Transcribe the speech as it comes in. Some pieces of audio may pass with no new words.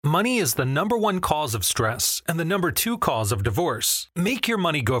money is the number one cause of stress and the number two cause of divorce. Make your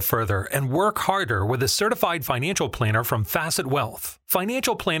money go further and work harder with a certified financial planner from Facet Wealth.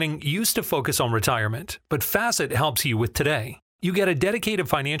 Financial planning used to focus on retirement, but Facet helps you with today. You get a dedicated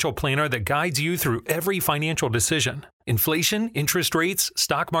financial planner that guides you through every financial decision. Inflation, interest rates,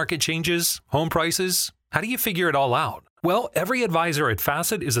 stock market changes, home prices. How do you figure it all out? Well, every advisor at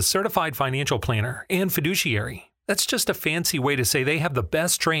Facet is a certified financial planner and fiduciary. That's just a fancy way to say they have the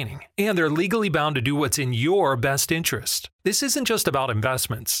best training, and they're legally bound to do what's in your best interest. This isn't just about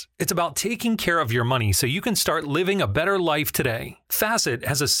investments. It's about taking care of your money so you can start living a better life today. Facet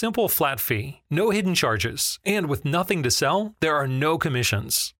has a simple flat fee, no hidden charges, and with nothing to sell, there are no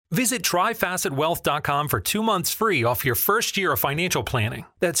commissions. Visit tryfacetwealth.com for 2 months free off your first year of financial planning.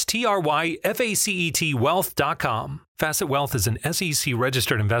 That's TRYFACET wealth.com. Facet Wealth is an SEC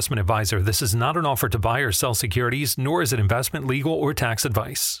registered investment advisor. This is not an offer to buy or sell securities, nor is it investment, legal, or tax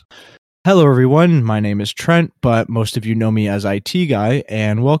advice. Hello, everyone. My name is Trent, but most of you know me as IT Guy,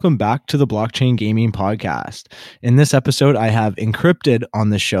 and welcome back to the Blockchain Gaming Podcast. In this episode, I have Encrypted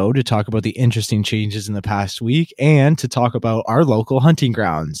on the show to talk about the interesting changes in the past week and to talk about our local hunting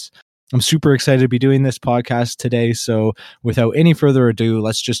grounds. I'm super excited to be doing this podcast today, so without any further ado,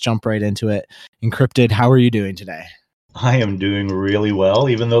 let's just jump right into it. Encrypted, how are you doing today? I am doing really well.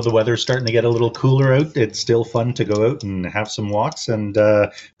 Even though the weather's starting to get a little cooler out, it's still fun to go out and have some walks and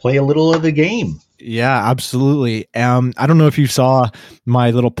play a little of the game. Yeah, absolutely. I don't know if you saw my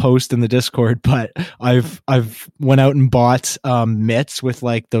little post in the Discord, but I've went out and bought mitts with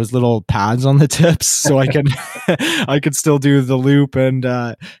like those little pads on the tips, so I can I could still do the loop and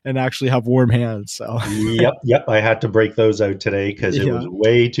actually have warm hands. So Yep. I had to break those out today because it was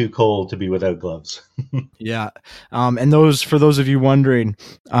way too cold to be without gloves. Yeah. And for those of you wondering,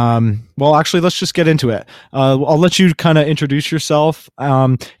 well, actually, let's just get into it. I'll let you kind of introduce yourself.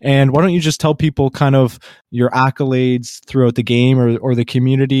 And why don't you just tell people kind of your accolades throughout the game or the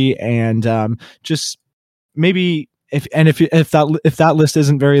community, and just maybe if that list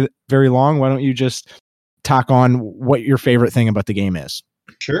isn't very, very long, why don't you just tack on what your favorite thing about the game is?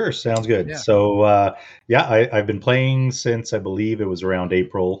 Sure, sounds good. Yeah. So, I've been playing since I believe it was around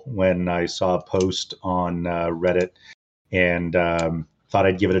April when I saw a post on Reddit and thought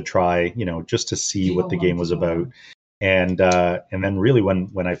I'd give it a try, just to see what the game was about. And then really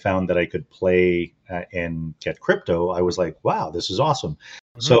when I found that I could play and get crypto, I was like, wow, this is awesome.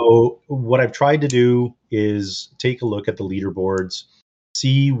 Mm-hmm. So what I've tried to do is take a look at the leaderboards,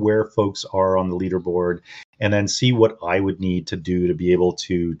 see where folks are on the leaderboard, and then see what I would need to do to be able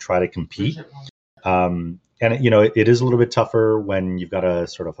to try to compete. And it is a little bit tougher when you've got a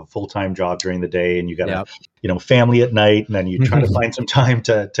sort of a full-time job during the day and you got a family at night, and then you try to find some time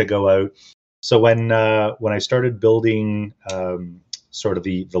to go out. So when I started building sort of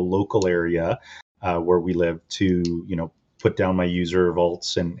the local area where we live to put down my user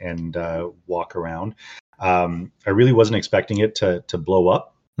vaults and walk around, I really wasn't expecting it to blow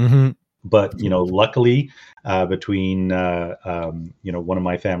up. Mm-hmm. But luckily, between one of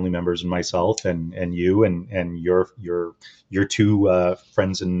my family members and myself and you and your two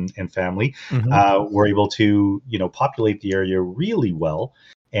friends and family, mm-hmm. Were able to populate the area really well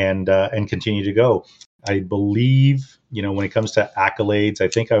and continue to go. I believe when it comes to accolades, I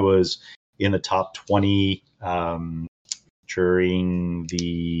think I was in the top 20 during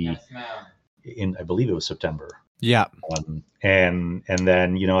I believe it was September. Yeah. And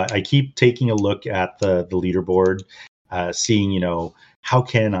then, I keep taking a look at the leaderboard, seeing, how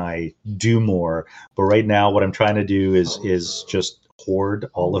can I do more? But right now what I'm trying to do is just hoard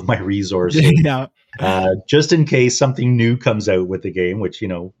all of my resources. Yeah. Just in case something new comes out with the game, which,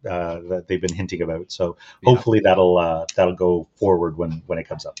 that they've been hinting about. So hopefully that'll go forward when it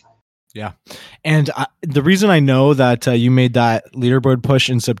comes up. Yeah. And the reason I know that you made that leaderboard push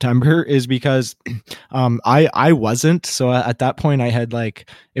in September is because I wasn't. So at that point I had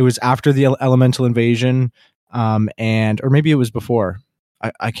it was after the elemental invasion or maybe it was before.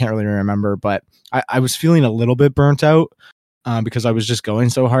 I can't really remember, but I was feeling a little bit burnt out because I was just going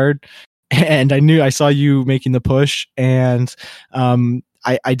so hard. And I saw you making the push, and I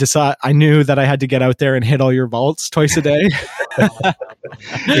knew that I had to get out there and hit all your vaults twice a day.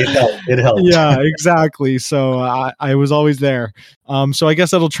 It helped. Yeah, exactly. So I was always there. So I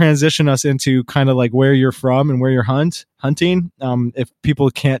guess that'll transition us into kind of like where you're from and where you're hunting. If people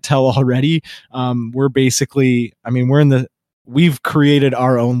can't tell already, we're basically, we've created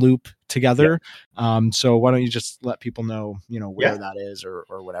our own loop together. Yeah. So why don't you just let people know, where that is or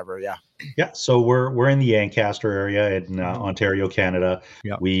whatever. Yeah. Yeah. So we're in the Ancaster area in Ontario, Canada.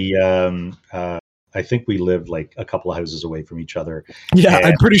 Yeah. We I think we lived like a couple of houses away from each other. Yeah,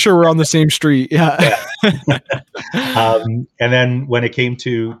 I'm pretty sure we're on the same street. Yeah. And then when it came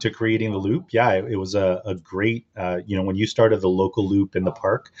to creating the loop, it was a great, when you started the local loop in the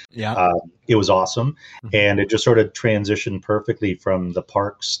park, it was awesome. And it just sort of transitioned perfectly from the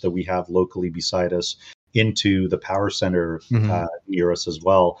parks that we have locally beside us into the power center near us as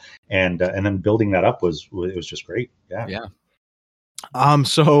well. And then building that up was just great. Yeah.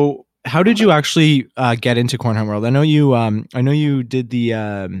 So how did you actually get into Coin Hunt World? I know you did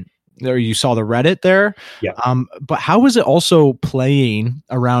the or you saw the Reddit there. Yeah. But how was it also playing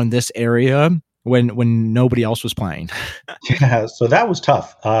around this area when nobody else was playing? Yeah, so that was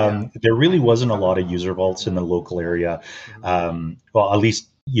tough. There really wasn't a lot of user vaults in the local area. Well, at least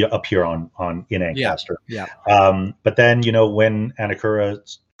up here in Ancaster. Yeah. But then, when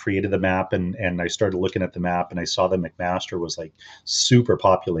Anakura created the map and I started looking at the map and I saw that McMaster was like super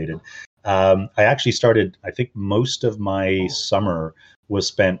populated. I actually started, I think most of my summer was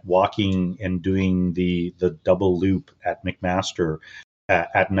spent walking and doing the double loop at McMaster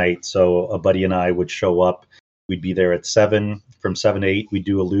at night. So a buddy and I would show up, we'd be there at 7, from 7 to 8, we'd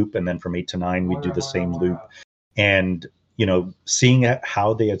do a loop. And then from 8 to 9, we'd do the same loop. And, seeing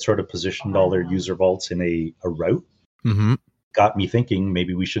how they had sort of positioned all their user vaults in a route, got me thinking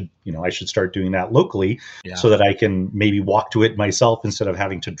maybe we should, I should start doing that locally so that I can maybe walk to it myself instead of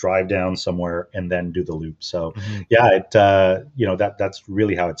having to drive down somewhere and then do the loop. So that's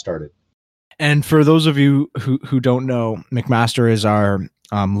really how it started. And for those of you who don't know, McMaster is our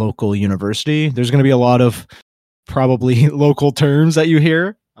local university. There's going to be a lot of probably local terms that you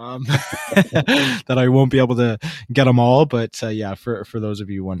hear that I won't be able to get them all. But for those of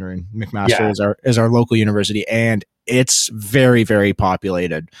you wondering, McMaster is our local university, and it's very, very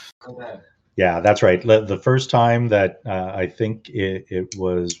populated. Yeah, that's right. The first time that I think it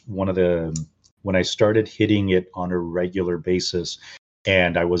was when I started hitting it on a regular basis,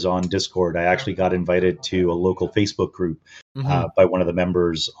 and I was on Discord, I actually got invited to a local Facebook group by one of the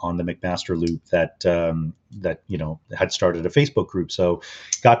members on the McMaster Loop that had started a Facebook group. So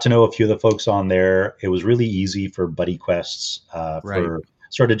got to know a few of the folks on there. It was really easy for buddy quests, for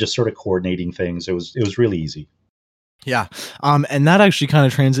sort of coordinating things. It was really easy. Yeah. And that actually kind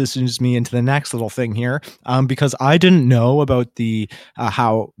of transitions me into the next little thing here, because I didn't know about the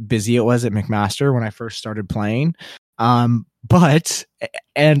how busy it was at McMaster when I first started playing. But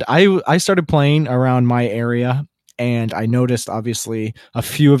I started playing around my area, and I noticed obviously a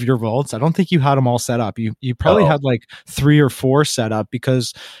few of your vaults. I don't think you had them all set up. You probably had like 3 or 4 set up,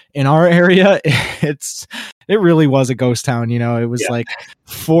 because in our area it really was a ghost town. It was like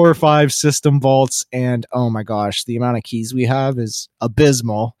 4 or 5 system vaults, and oh my gosh, the amount of keys we have is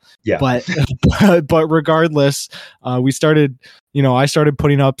abysmal. Yeah. But regardless, I started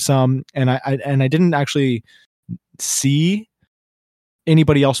putting up some, and I didn't actually see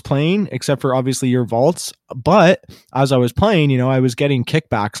anybody else playing except for obviously your vaults. But as I was playing, I was getting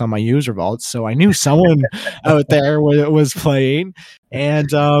kickbacks on my user vaults, so I knew someone out there was playing.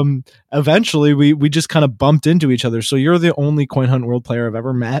 And eventually we just kind of bumped into each other. So you're the only Coin Hunt World player I've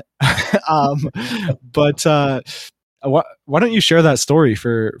ever met. But why don't you share that story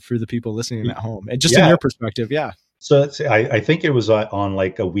for the people listening at home, and just in your perspective? Yeah. So I think it was on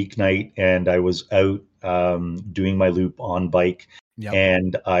like a weeknight, and I was out doing my loop on bike. Yep.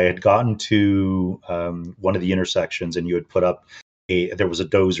 And I had gotten to one of the intersections, and you had put up there was a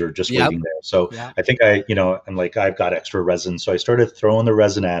dozer just waiting there. So I think I'm like, I've got extra resin. So I started throwing the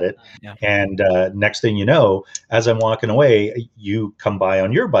resin at it. Yeah. And next thing you know, as I'm walking away, you come by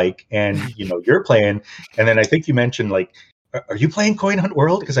on your bike, and, you're playing. And then I think you mentioned like, are you playing Coin Hunt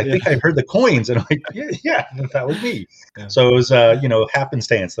World? Because I think I heard the coins, and I'm like, yeah, that was me. Yeah. So it was,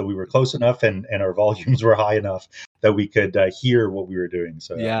 happenstance that we were close enough, and our volumes were high enough that we could hear what we were doing.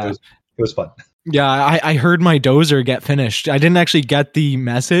 So it was fun. Yeah, I heard my dozer get finished. I didn't actually get the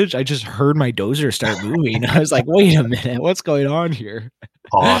message. I just heard my dozer start moving. I was like, wait a minute, what's going on here?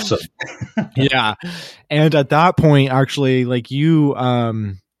 Awesome. Yeah. And at that point, actually, like you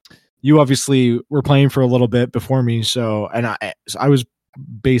obviously were playing for a little bit before me. So I was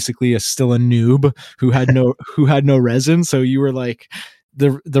basically still a noob who had no resin. So you were like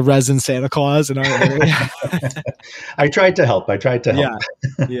the resin Santa Claus in our area. I tried to help.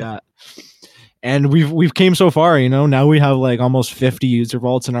 Yeah. And we've came so far, now we have like almost 50 user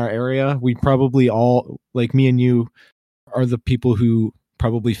vaults in our area. We probably all, like me and you, are the people who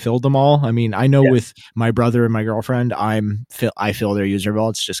probably filled them all. I mean, I know with my brother and my girlfriend, I fill their user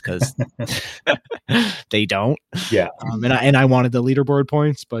vaults just because they don't. Yeah. And I wanted the leaderboard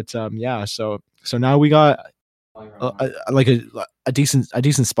points, but so now we got a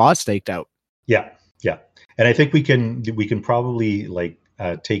decent spot staked out. Yeah. Yeah, and I think we can probably like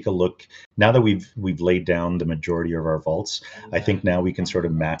take a look now that we've laid down the majority of our vaults. I think now we can sort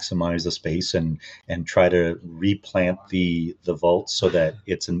of maximize the space and try to replant the vaults so that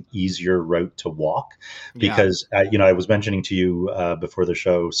it's an easier route to walk. Yeah. Because I was mentioning to you before the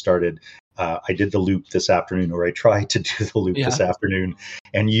show started. I did the loop this afternoon, or I tried to do the loop this afternoon,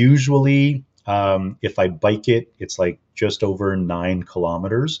 and usually if I bike it, it's like just over 9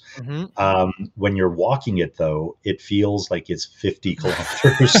 kilometers. When you're walking it, though, it feels like it's 50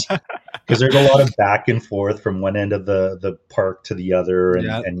 kilometers because there's a lot of back and forth from one end of the park to the other,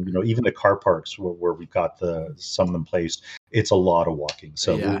 and even the car parks where we've got some of them placed. It's a lot of walking,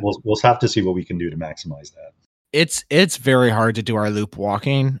 so we'll have to see what we can do to maximize that. It's very hard to do our loop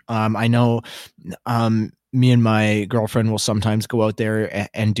walking. I know me and my girlfriend will sometimes go out there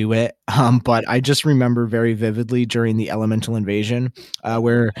and do it. But I just remember very vividly during the elemental invasion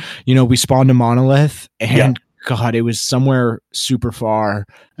where, we spawned a monolith and God, it was somewhere super far.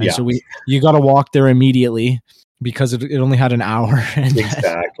 And so you got to walk there immediately because it only had an hour.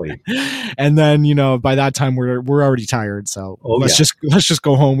 Exactly. And then, by that time we're already tired. So let's just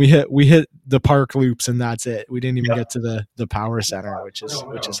go home. We hit the park loops and that's it. We didn't even get to the power center, which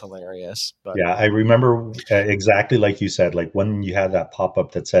is hilarious. But I remember exactly like you said, like when you had that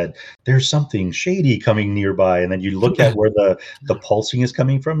pop-up that said, there's something shady coming nearby. And then you look at where the pulsing is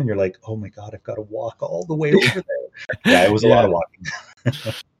coming from and you're like, oh my God, I've got to walk all the way over there. Yeah, it was a lot of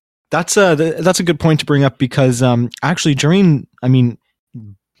walking. That's a good point to bring up because actually during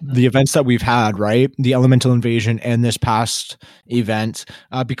the events that we've had, right, the elemental invasion and this past event,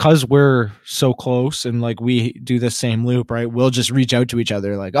 because we're so close and like we do the same loop, right, we'll just reach out to each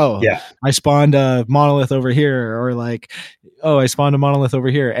other like, I spawned a monolith over here, or like, I spawned a monolith over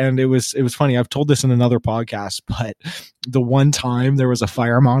here. And it was funny. I've told this in another podcast, but the one time there was a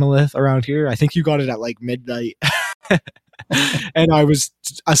fire monolith around here, I think you got it at like midnight. And I was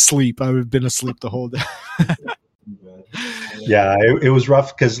asleep. I've been asleep the whole day. Yeah, it was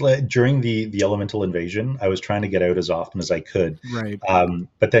rough because during the elemental invasion, I was trying to get out as often as I could. Right.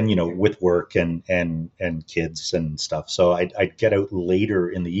 But then, with work and kids and stuff, so I'd get out later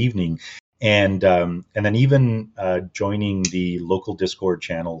in the evening, and then even joining the local Discord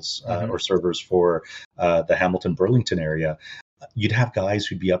channels or servers for the Hamilton Burlington area. You'd have guys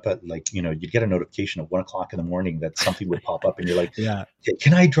who'd be up at you'd get a notification at 1 o'clock in the morning that something would pop up and you're like,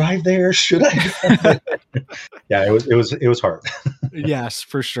 can I drive there? Should I? Yeah, it was hard. Yes,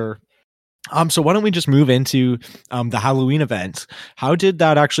 for sure. So why don't we just move into the Halloween event? How did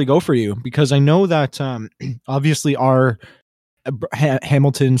that actually go for you? Because I know that obviously our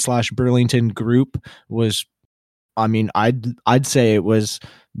Hamilton/Burlington group was, I'd say it was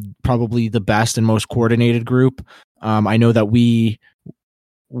probably the best and most coordinated group. I know that we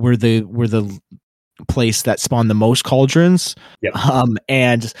were the place that spawned the most cauldrons. Yep.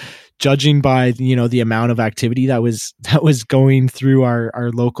 And judging by the amount of activity that was going through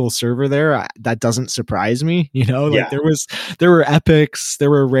our local server there, that doesn't surprise me. There were epics, there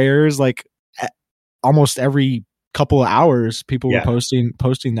were rares, like almost every couple of hours people were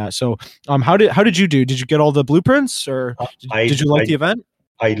posting that. So how did you do? Did you get all the blueprints, or did you like the event?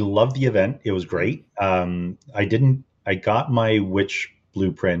 I loved the event. It was great. I got my witch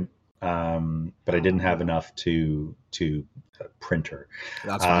blueprint, but I didn't have enough to printer.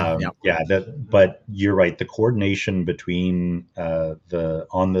 That's fine. But you're right. The coordination between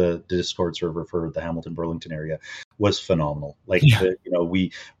on the Discord server for the Hamilton Burlington area was phenomenal. Like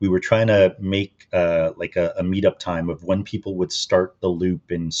we were trying to make like a meetup time of when people would start the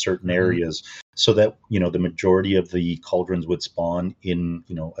loop in certain areas, so that the majority of the cauldrons would spawn in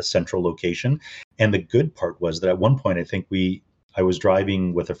a central location. And the good part was that at one point, I think I was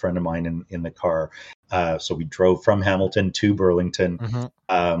driving with a friend of mine in the car. So we drove from Hamilton to Burlington.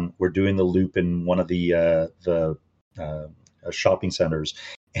 We're doing the loop in one of the shopping centers,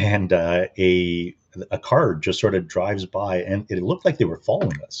 and a car just sort of drives by, and it looked like they were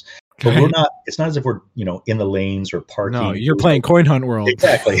following us. But we're not. It's not as if we're in the lanes or parking. No, you're playing Coin Hunt World.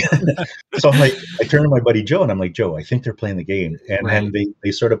 Exactly. So I'm like, I turned to my buddy Joe, and I'm like, Joe, I think they're playing the game. And then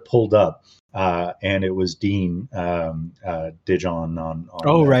they sort of pulled up. And it was Dean Dijon on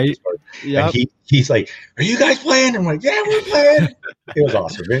right. Yeah, he's like, "Are you guys playing?" I'm like, "Yeah, we're playing." It was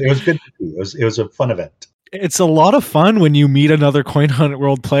awesome. It was good to see. It was a fun event. It's a lot of fun when you meet another Coin Hunt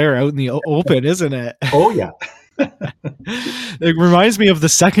World player out in the open, isn't it? Oh yeah. It reminds me of the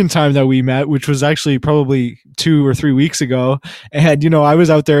second time that we met, which was actually probably 2 or 3 weeks ago. And, I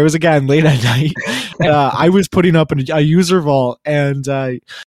was out there. It was again late at night. I was putting up a user vault, and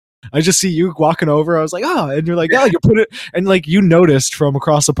I just see you walking over. I was like, oh, and you're like, yeah, you put it, and like you noticed from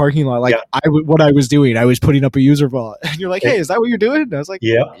across the parking lot, like what I was doing. I was putting up a user vault, and you're like, hey, is that what you're doing? And I was like,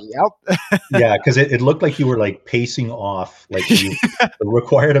 yep. Yeah, because it looked like you were like pacing off, like the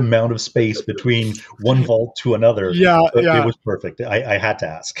required amount of space between one vault to another. Yeah, it was perfect. I had to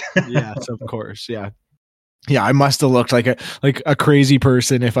ask. Yes, of course. Yeah. Yeah, I must have looked like a crazy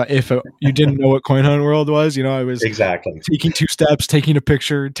person if you didn't know what Coin Hunt World was. You know, I was exactly taking 2 steps, taking a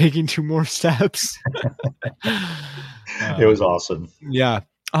picture, taking 2 more steps. It was awesome. Yeah.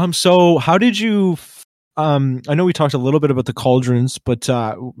 So how did you? I know we talked a little bit about the cauldrons, but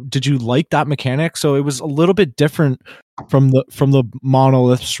did you like that mechanic? So it was a little bit different from the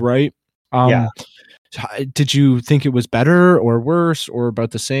monoliths, right? Yeah. Did you think it was better or worse or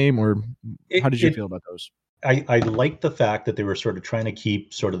about the same, or how did you feel about those? I like the fact that they were sort of trying to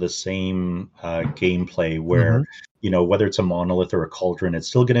keep sort of the same gameplay where, whether it's a monolith or a cauldron, it's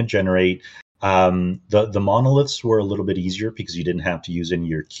still going to generate. The monoliths were a little bit easier because you didn't have to use any of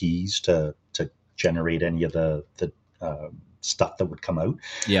your keys to generate any of the stuff that would come out.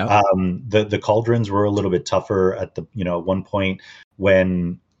 Yeah. The cauldrons were a little bit tougher at at one point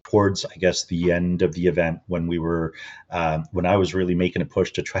when towards, I guess, the end of the event when we were, when I was really making a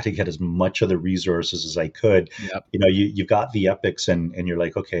push to try to get as much of the resources as I could. Yep. You've got the epics and you're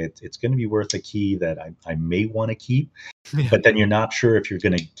like, okay, it's going to be worth a key that I may want to keep, but then you're not sure if you're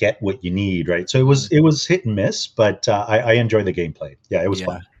going to get what you need, right? So it was hit and miss, but I enjoy the gameplay. Yeah, it was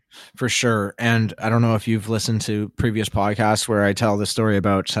fun. For sure. And I don't know if you've listened to previous podcasts where I tell the story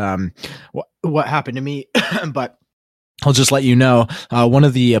about what happened to me, but I'll just let you know. One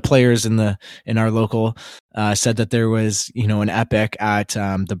of the players in our local said that there was, an epic at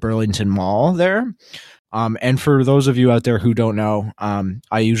the Burlington Mall there. And for those of you out there who don't know,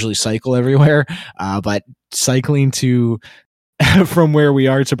 I usually cycle everywhere, but cycling from where we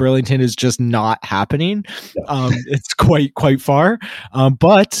are to Burlington is just not happening. It's quite far.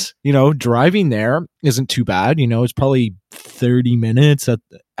 But, driving there isn't too bad. It's probably 30 minutes at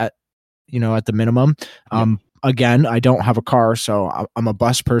the minimum. Again, I don't have a car, so I'm a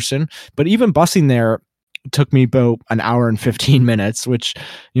bus person, but even busing there took me about an hour and 15 minutes, which,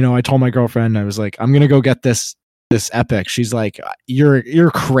 I told my girlfriend, I was like, I'm going to go get this epic. She's like,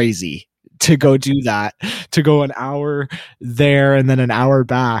 you're crazy to go do that, to go an hour there and then an hour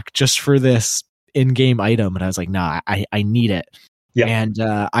back just for this in-game item. And I was like, nah, I need it. Yeah. And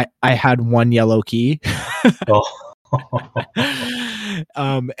I had 1 yellow key. Oh.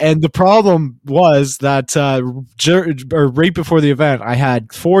 And the problem was that right before the event, I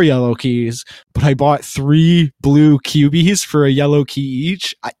had 4 yellow keys, but I bought 3 blue cubies for a yellow key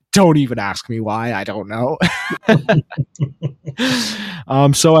each. Don't even ask me why. I don't know.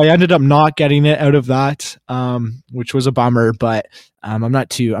 So I ended up not getting it out of that, which was a bummer. But I'm not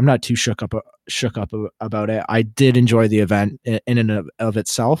too shook up about it. I did enjoy the event in and of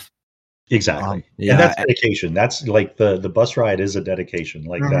itself. Exactly. And that's dedication. That's like the bus ride is a dedication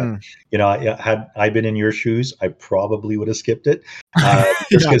like that. Had I been in your shoes, I probably would have skipped it.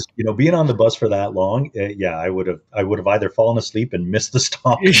 Just because, being on the bus for that long, I would have either fallen asleep and missed the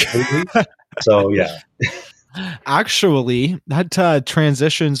stop completely. So, yeah. Actually, that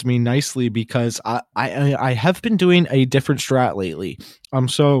transitions me nicely because I have been doing a different strat lately.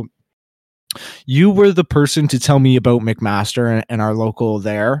 So you were the person to tell me about McMaster and our local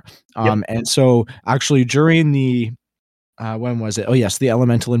there. And so actually during the, when was it? Oh yes. The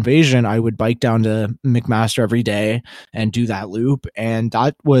Elemental Invasion, I would bike down to McMaster every day and do that loop. And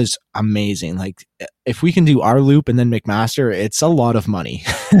that was amazing. Like if we can do our loop and then McMaster, it's a lot of money,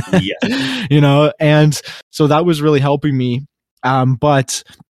 and so that was really helping me. But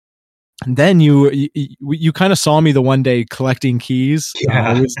then you kind of saw me the one day collecting keys.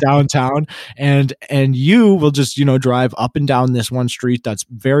 I was downtown and you will just, drive up and down this one street that's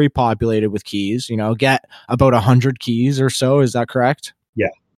very populated with keys, get about 100 keys or so. Is that correct?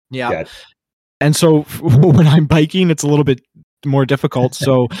 Yeah. And so when I'm biking, it's a little bit more difficult.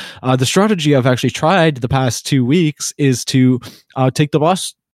 So the strategy I've actually tried the past 2 weeks is to take the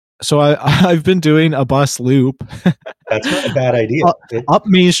bus. So I've been doing a bus loop. That's not a bad idea. Up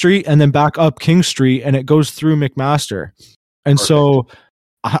Main Street and then back up King Street, and it goes through McMaster. And so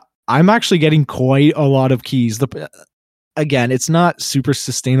I'm actually getting quite a lot of keys. Again, it's not super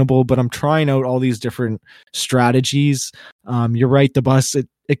sustainable, but I'm trying out all these different strategies. You're right. The bus,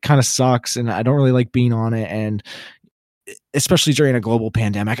 it kind of sucks, and I don't really like being on it. And especially during a global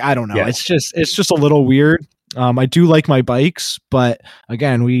pandemic, I don't know. Yeah. It's just a little weird. I do like my bikes, but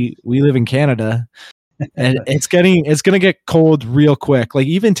again, we live in Canada and it's going to get cold real quick. Like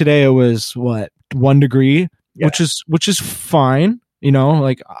even today it was 1 degree, which is fine.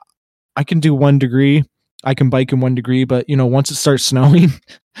 Like I can do 1 degree. I can bike in 1 degree, but once it starts snowing,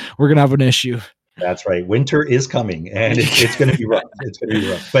 we're gonna have an issue. That's right. Winter is coming, and it's going to be rough. It's going to be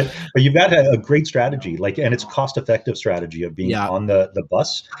rough. But you've got a great strategy, and it's a cost-effective strategy of being on the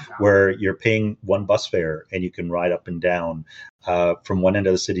bus, where you're paying one bus fare and you can ride up and down from one end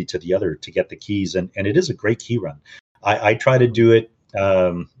of the city to the other to get the keys. And it is a great key run. I try to do it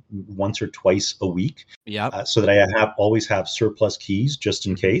once or twice a week, so that I always have surplus keys just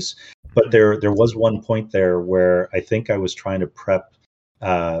in case. But there was one point there where I think I was trying to prep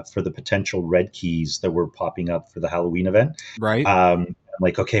for the potential red keys that were popping up for the Halloween event. Right. I'm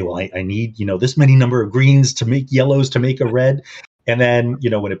like, okay, well, I need, this many number of greens to make yellows to make a red. And then,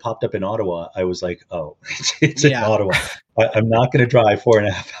 when it popped up in Ottawa, I was like, oh, it's in Ottawa. I'm not going to drive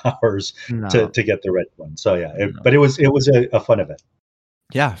 4.5 hours to get the red one. So but it was a fun event.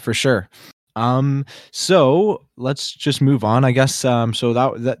 Yeah, for sure. So let's just move on, I guess. So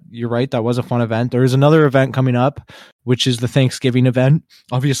that you're right. That was a fun event. There is another event coming up, which is the Thanksgiving event.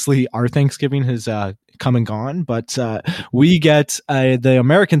 Obviously our Thanksgiving has, come and gone, but, we get, the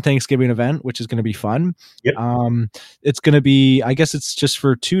American Thanksgiving event, which is going to be fun. Yep. It's going to be, I guess it's just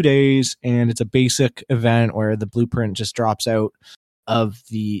for 2 days, and it's a basic event where the blueprint just drops out of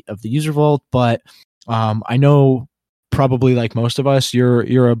the user vault. But, I know, probably like most of us,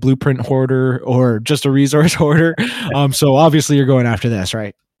 you're a blueprint hoarder or just a resource hoarder. So obviously you're going after this,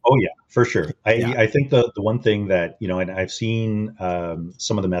 right? Oh yeah, for sure. I think the one thing that, and I've seen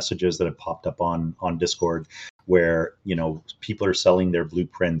some of the messages that have popped up on Discord where, people are selling their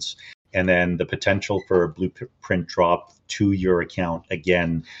blueprints, and then the potential for a blueprint drop to your account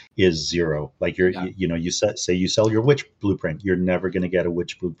again is zero. Like you say you sell your witch blueprint, you're never going to get a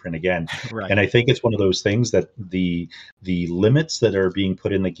witch blueprint again. Right. And I think it's one of those things that the limits that are being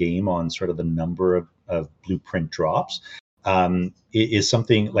put in the game on sort of the number of blueprint drops is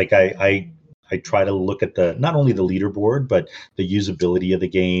something like I try to look at not only the leaderboard, but the usability of the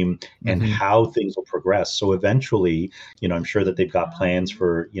game and how things will progress. So eventually, I'm sure that they've got plans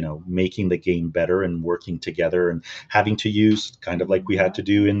for, making the game better and working together and having to use kind of like we had to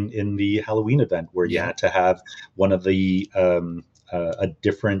do in the Halloween event, where you had to have one of the a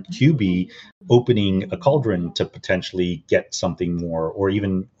different QB opening a cauldron to potentially get something more, or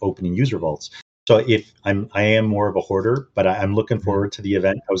even opening user vaults. So I am more of a hoarder, but I'm looking forward to the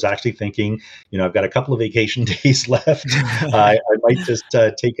event. I was actually thinking, I've got a couple of vacation days left. I might just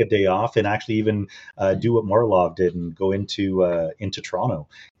take a day off and actually even do what Morlov did and go into Toronto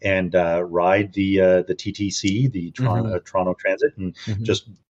and ride the TTC, the Toronto Transit, and just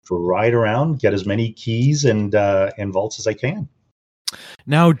ride around, get as many keys and vaults as I can.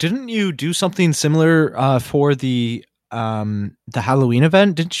 Now, didn't you do something similar for the Halloween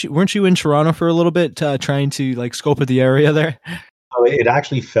event? Weren't you in Toronto for a little bit, trying to like scope of the area there? Oh, it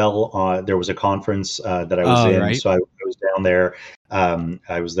actually fell on. There was a conference that I was in, right. So I was down there.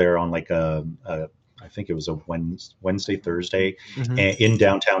 I was there on like I think it was a Wednesday, Thursday, in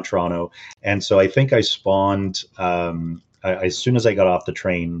downtown Toronto, and so I think I spawned. As soon as I got off the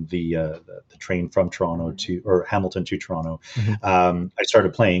train, the train from Toronto or Hamilton to Toronto, I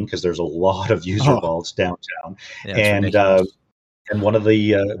started playing because there's a lot of user vaults downtown, and one of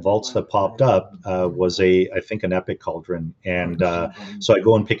the vaults that popped up was I think an epic cauldron, and so I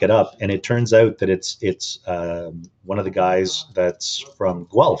go and pick it up, and it turns out that it's one of the guys that's from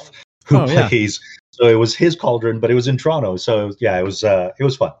Guelph who plays. So it was his cauldron, but it was in Toronto. So it was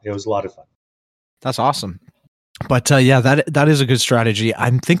fun. It was a lot of fun. That's awesome. But that is a good strategy. I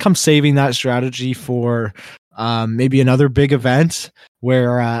think I'm saving that strategy for maybe another big event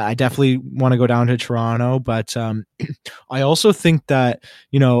where I definitely want to go down to Toronto. But I also think that,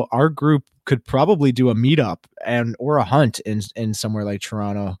 our group could probably do a meetup or a hunt in somewhere like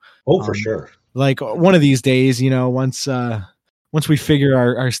Toronto. Oh, for sure. Like one of these days, once we figure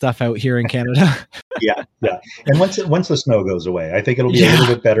our stuff out here in Canada. Yeah. And once the snow goes away, I think it'll be a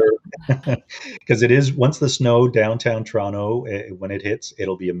little bit better, because it is, once the snow downtown Toronto, when it hits,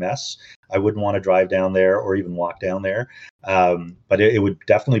 it'll be a mess. I wouldn't want to drive down there or even walk down there. But it would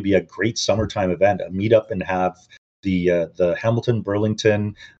definitely be a great summertime event, a meetup, and have the Hamilton,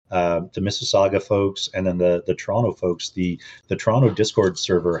 Burlington, the Mississauga folks, and then the Toronto folks. The Toronto Discord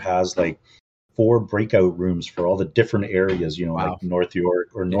server has like 4 breakout rooms for all the different areas, like North York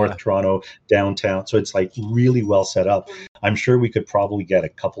or North Toronto, downtown. So it's like really well set up. I'm sure we could probably get a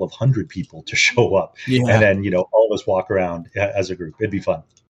couple of 100 people to show up, and then, all of us walk around as a group. It'd be fun.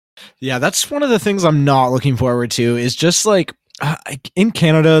 Yeah, that's one of the things I'm not looking forward to, is just like in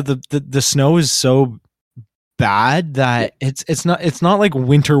Canada, the snow is so bad that it's not like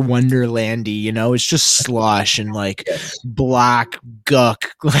Winter Wonderlandy, you know. It's just slush and like black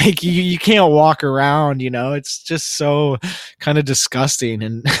guck. Like you can't walk around, you know. It's just so kind of disgusting.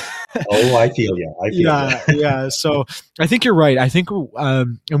 And oh, I feel you. yeah. So I think you're right. I think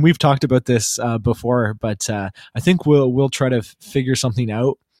and we've talked about this before, but I think we'll try to figure something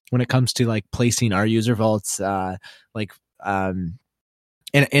out when it comes to like placing our user vaults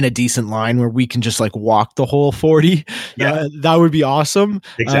in a decent line where we can just like walk the whole 40. That would be awesome.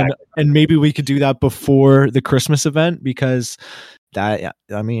 Exactly. And maybe we could do that before the Christmas event, because that's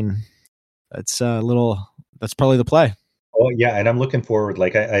probably the play. Oh yeah, and I'm looking forward.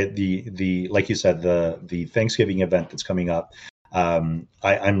 Like the like you said, the Thanksgiving event that's coming up. I'm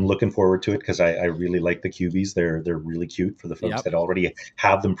looking forward to it because I really like the cubies. They're really cute for the folks that already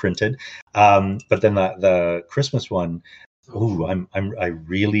have them printed. But then the Christmas one, ooh, I'm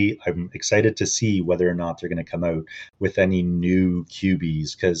excited to see whether or not they're going to come out with any new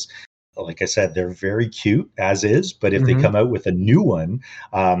cubies, because like I said, they're very cute as is, but if they come out with a new one,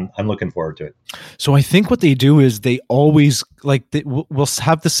 I'm looking forward to it. So I think what they do is they always we'll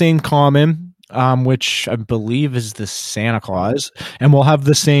have the same common, which I believe is the Santa Claus, and we'll have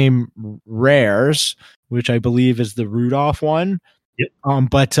the same rares, which I believe is the Rudolph one. Yep.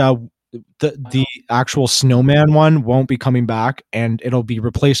 But the actual snowman one won't be coming back, and it'll be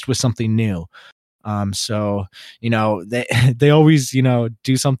replaced with something new. So you know, they always, you know,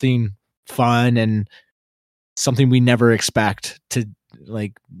 do something fun and something we never expect to,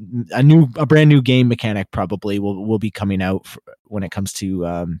 like a brand new game mechanic probably will be coming out when it comes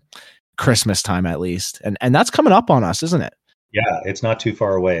to Christmas time, at least, and that's coming up on us, isn't it? Yeah, it's not too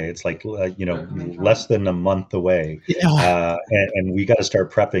far away. It's like less than a month away, and we got to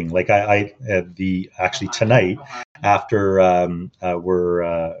start prepping. Like actually tonight, after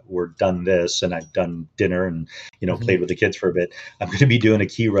we're done this, and I've done dinner and played with the kids for a bit, I'm going to be doing a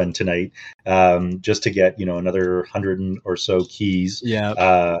key run tonight, just to get another 100 or so keys.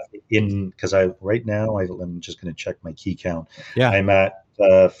 Because right now I'm just going to check my key count. I'm at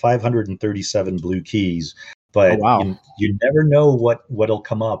 537 blue keys. But you never know what'll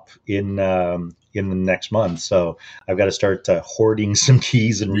come up in the next month. So I've got to start hoarding some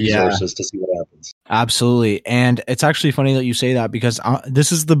keys and resources to see what happens. Absolutely. And it's actually funny that you say that, because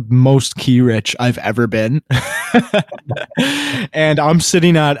this is the most key rich I've ever been. And I'm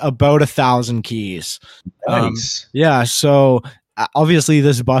sitting at about 1,000 keys. Nice. So obviously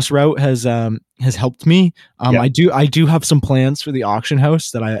this bus route has helped me. I do have some plans for the auction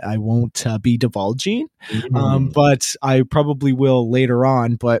house that I won't be divulging, but I probably will later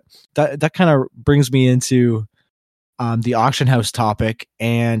on. But that kind of brings me into the auction house topic,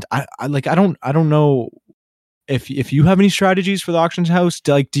 and I don't know if you have any strategies for the auction house.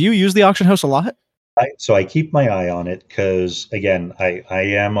 Do you use the auction house a lot? So I keep my eye on it because, again, I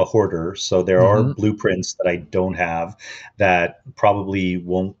am a hoarder. So there are blueprints that I don't have that probably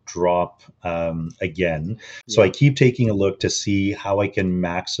won't drop again. So I keep taking a look to see how I can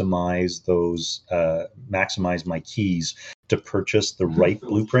maximize maximize my keys to purchase the right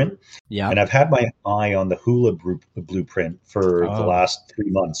blueprint. And I've had my eye on the Hula blueprint for the last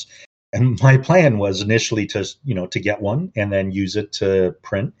 3 months. And my plan was initially to get one and then use it to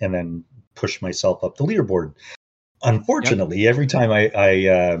print and then push myself up the leaderboard. Unfortunately, every time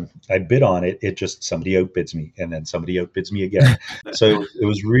I bid on it, it just somebody outbids me, and then somebody outbids me again. So it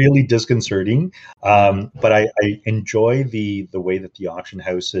was really disconcerting. But I enjoy the way that the auction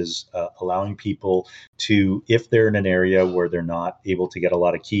house is allowing people to, if they're in an area where they're not able to get a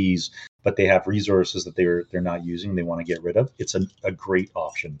lot of keys, but they have resources that they're not using, they want to get rid of. It's a great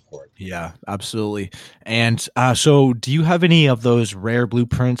option for it. Yeah, absolutely. And so, do you have any of those rare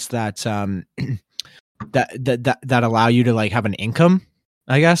blueprints that that allow you to like have an income,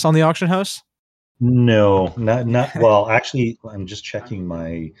 I guess, on the auction house? No, not well. Actually, I'm just checking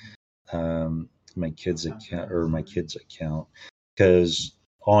my my kids' account, because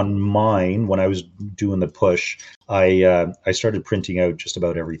on mine, when I was doing the push, I started printing out just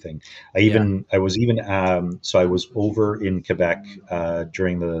about everything. I was over in Quebec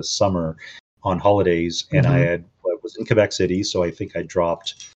during the summer on holidays, and I was in Quebec City, so I think I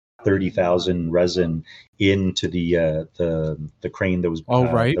dropped 30,000 resin into the crane that was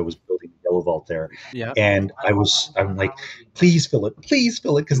that was building the yellow vault there. And I'm like, please fill it,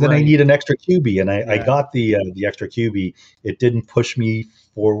 because then I need an extra QB. And I got the extra QB. It didn't push me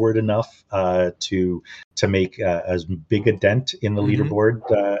forward enough to make as big a dent in the leaderboard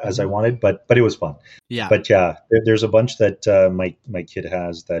as I wanted, but it was fun. But there's a bunch that my kid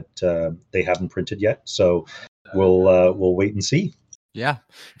has that they haven't printed yet, so we'll wait and see. Yeah,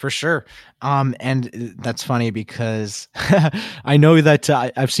 for sure. And that's funny because I know that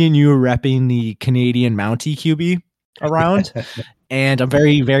I've seen you repping the Canadian Mountie QB around, and I'm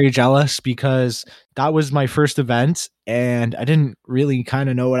very, very jealous because that was my first event and I didn't really kind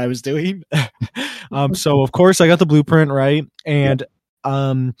of know what I was doing. So of course I got the blueprint right, Yeah.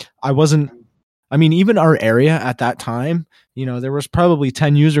 and I wasn't. I mean, even our area at that time, there was probably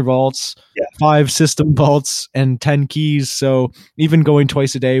 10 user vaults, Yeah. 5 system vaults, and 10 keys. So even going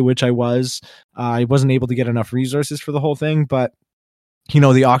twice a day, which I wasn't able to get enough resources for the whole thing. But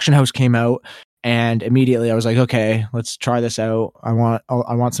the auction house came out, and immediately I was like, okay, let's try this out. I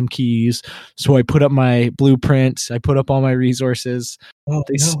want some keys. So I put up my blueprint. I put up all my resources. Oh,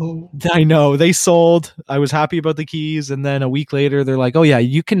 no. I know they sold. I was happy about the keys, and then a week later, they're like, "Oh yeah,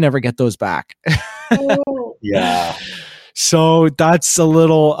 you can never get those back." Yeah. So that's a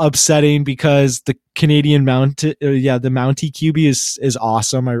little upsetting because the Canadian the Mountie QB is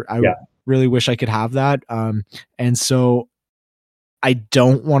awesome. I really wish I could have that. And so I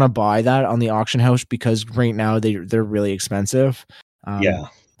don't want to buy that on the auction house because right now they're really expensive. Yeah.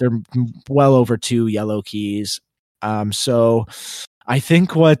 They're well over 2 yellow keys. So I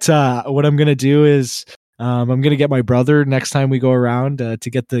think what I'm gonna do is I'm gonna get my brother next time we go around to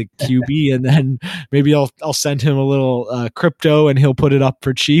get the QB, and then maybe I'll send him a little crypto, and he'll put it up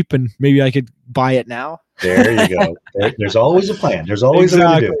for cheap, and maybe I could buy it now. There you go. There's always a plan. There's always a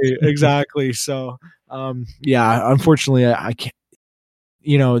way to do it. Exactly. So yeah, unfortunately, I can't.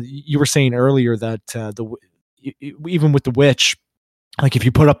 You were saying earlier that even with the witch, like if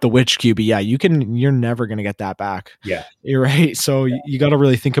you put up the witch QB, yeah, you're never going to get that back. Yeah. You're right. So you got to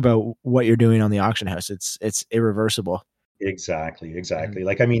really think about what you're doing on the auction house. It's irreversible. Exactly.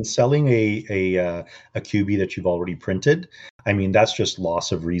 Like, I mean, selling a QB that you've already printed, I mean, that's just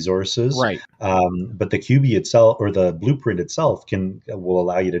loss of resources. Right. But the QB itself, or the blueprint itself, will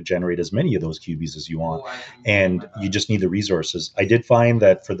allow you to generate as many of those QBs as you want, and you just need the resources. I did find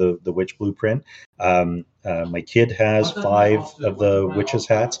that for the witch blueprint, my kid has 5 of the witch's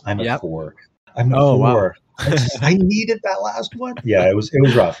hats. I'm at 4. I'm at 4. Wow. I needed that last one. Yeah, it was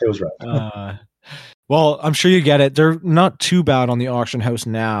rough. It was rough. Well, I'm sure you get it. They're not too bad on the auction house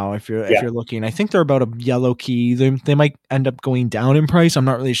now. If you're looking, I think they're about a yellow key. They might end up going down in price. I'm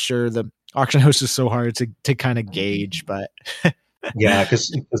not really sure. The auction house is so hard to kind of gauge, but yeah,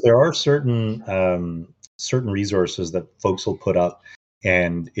 because there are certain resources that folks will put up,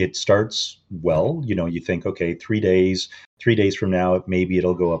 and it starts well. You think, okay, 3 days from now, maybe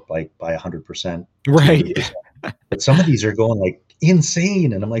it'll go up like by 100%. Right. But some of these are going like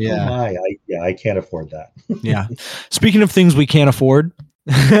insane, and I'm like, oh my, I can't afford that. Yeah. Speaking of things we can't afford,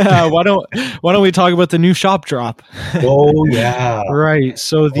 why don't we talk about the new shop drop? Oh yeah. Right.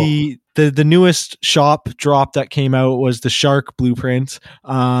 So the newest shop drop that came out was the Shark blueprint.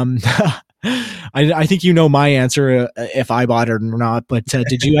 I think my answer if I bought it or not, but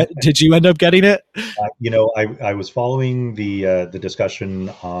did you end up getting it? I was following the discussion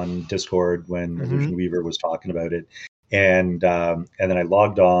on Discord when Illusion Weaver was talking about it, and then I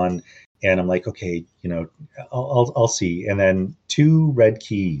logged on, and I'm like, okay, I'll see, and then 2 red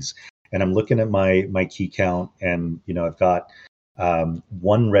keys, and I'm looking at my key count, and I've got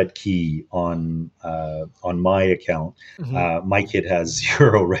 1 red key on my account. My kid has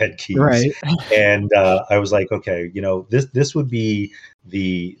 0 red keys, right? And I was like, okay, this would be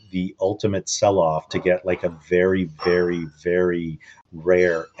the ultimate sell-off to get like a very, very, very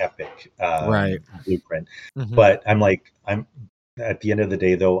rare epic blueprint. But I'm at the end of the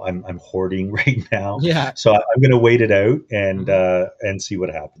day, though, I'm hoarding right now. Yeah. So I'm going to wait it out and see what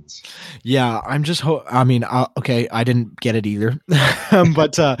happens. Yeah, I'm just. Okay, I didn't get it either,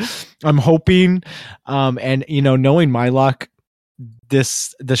 but I'm hoping, and knowing my luck,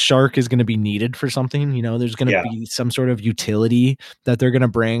 the Shark is going to be needed for something. There's going to be some sort of utility that they're going to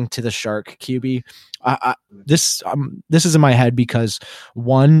bring to the Shark QB. This is in my head because,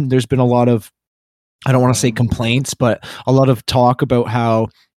 one, there's been a lot of, I don't want to say complaints, but a lot of talk about how,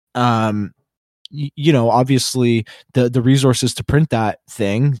 obviously the resources to print that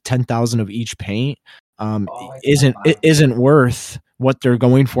thing, 10,000 of each paint, isn't worth what they're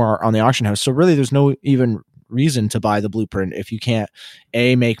going for on the auction house. So really, there's no even reason to buy the blueprint if you can't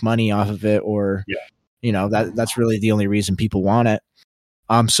make money off of it, or that's really the only reason people want it.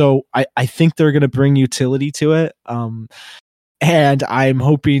 So I think they're going to bring utility to it, and I'm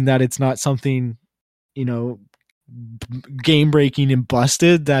hoping that it's not something game breaking and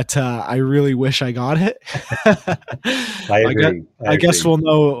busted that I really wish I got it. I agree. I guess we'll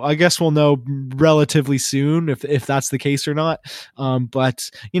know. I guess we'll know relatively soon if that's the case or not. But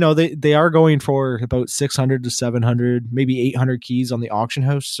they are going for about 600 to 700, maybe 800 keys on the auction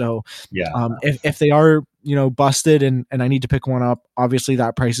house. So yeah, if they are busted and I need to pick one up, obviously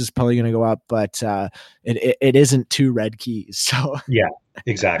that price is probably going to go up. But it isn't 2 red keys. So yeah,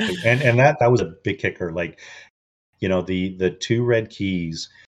 exactly. And that was a big kicker. Like, the 2 red keys,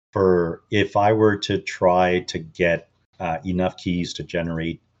 for if I were to try to get enough keys to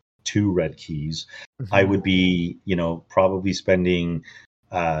generate 2 red keys, I would be, probably spending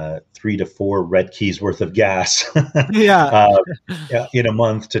 3 to 4 red keys worth of gas in a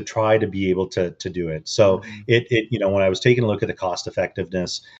month to try to be able to do it. So it when I was taking a look at the cost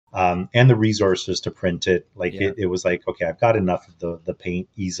effectiveness and the resources to print it, it was like, okay, I've got enough of the paint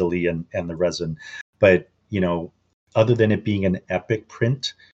easily and the resin, but other than it being an epic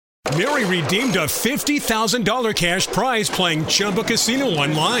print. Mary redeemed a $50,000 cash prize playing Chumba Casino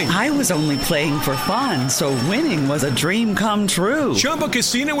online. I was only playing for fun, so winning was a dream come true. Chumba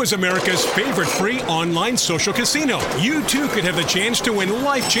Casino is America's favorite free online social casino. You too could have the chance to win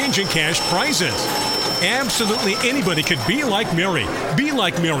life-changing cash prizes. Absolutely anybody could be like Mary. Be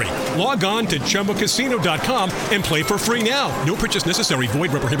like Mary. Log on to ChumbaCasino.com and play for free now. No purchase necessary.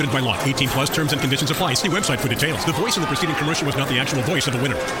 Void where prohibited by law. 18 plus terms and conditions apply. See website for details. The voice in the preceding commercial was not the actual voice of the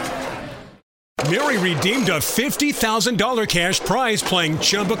winner. Mary redeemed a $50,000 cash prize playing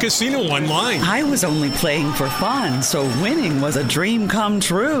Chumba Casino online. I was only playing for fun, so winning was a dream come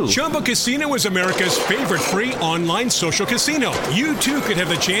true. Chumba Casino is America's favorite free online social casino. You too could have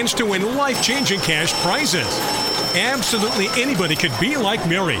the chance to win life-changing cash prizes. Absolutely anybody could be like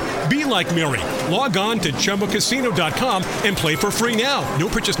Mary. Be like Mary. Log on to ChumbaCasino.com and play for free now. No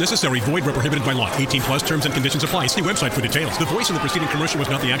purchase necessary. Void where prohibited by law. 18 plus terms and conditions apply. See website for details. The voice in the preceding commercial was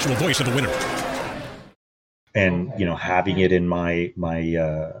not the actual voice of the winner. And having it in my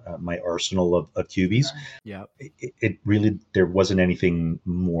arsenal of cubies, it really, there wasn't anything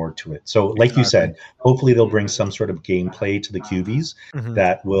more to it. So like you said, hopefully they'll bring some sort of gameplay to the cubies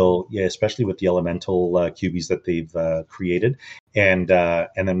that will, especially with the elemental cubies that they've created, and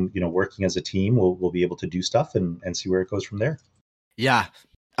then working as a team, we'll be able to do stuff and see where it goes from there. Yeah.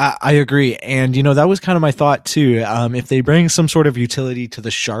 I agree. And, that was kind of my thought too. If they bring some sort of utility to the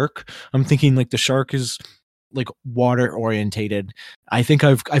shark, I'm thinking like the shark is like water orientated. I think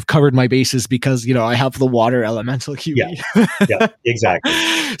I've covered my bases because, I have the water elemental QB. Yeah, exactly.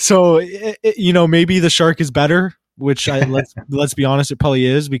 So, maybe the shark is better, which let's be honest, it probably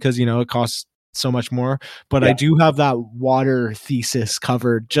is because, it costs so much more, but I do have that water thesis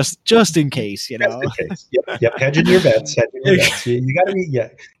covered just in case, Just in case. Yep. Hedging your bets.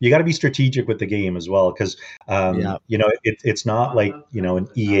 You gotta be strategic with the game as well. Cause, it's not like, an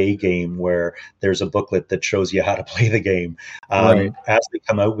EA game where there's a booklet that shows you how to play the game. As they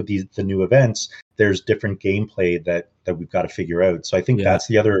come out with the new events, there's different gameplay that we've got to figure out. So I think that's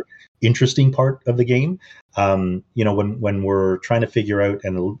the other interesting part of the game. When we're trying to figure out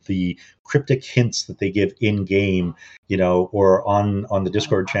and the cryptic hints that they give in game, or on the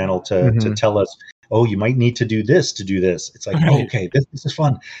Discord channel to tell us, oh, you might need to do this to do this. It's like, okay, this is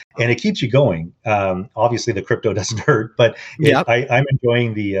fun, and it keeps you going. Obviously, the crypto doesn't hurt, but I'm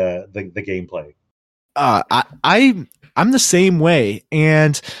enjoying the gameplay. I'm the same way,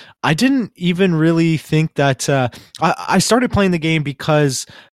 and I didn't even really think that I started playing the game because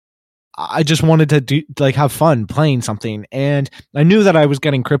I just wanted to have fun playing something, and I knew that I was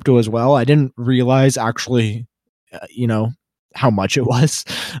getting crypto as well. I didn't realize actually, how much it was,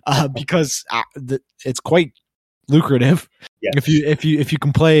 because it's quite lucrative if you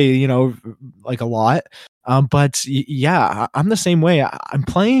can play, like a lot. But I'm the same way. I'm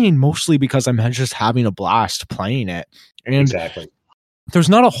playing mostly because I'm just having a blast playing it, and there's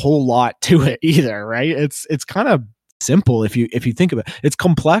not a whole lot to it either, right? It's kind of simple if you think of it. It's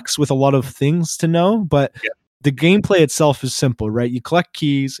complex with a lot of things to know, but the gameplay itself is simple, right? You collect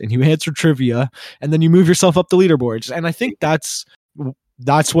keys and you answer trivia, and then you move yourself up the leaderboards. And I think that's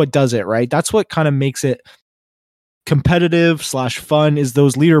what does it, right? That's what kind of makes it competitive / fun, is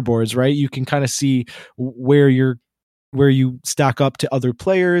those leaderboards, right? You can kind of see where you stack up to other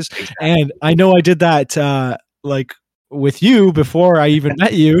players. And I know I did that with you before I even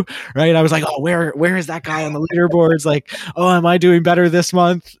met you, right? I was like, oh, where is that guy on the leaderboards? Like, oh, am I doing better this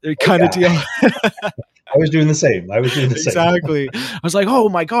month? Kind of deal. I was doing the same. Exactly. I was like, oh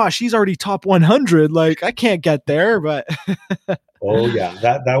my gosh, he's already top 100. Like, I can't get there, but. Oh yeah,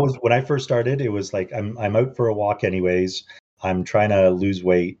 that was when I first started. It was like I'm out for a walk anyways. I'm trying to lose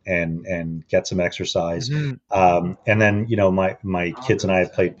weight and get some exercise. And then, my kids and I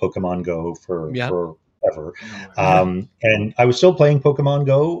have played Pokemon Go for forever. And I was still playing Pokemon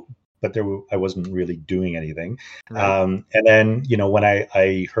Go, but I wasn't really doing anything. Right. And then, when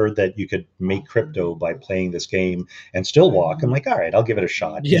I heard that you could make crypto by playing this game and still walk, I'm like, all right, I'll give it a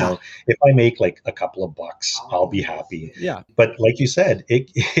shot. Yeah. If I make like a couple of bucks, I'll be happy. Yeah. But like you said,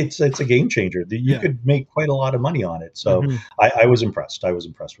 it's a game changer. You could make quite a lot of money on it. So I was impressed. I was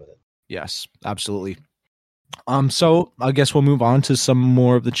impressed with it. Yes, absolutely. So I guess we'll move on to some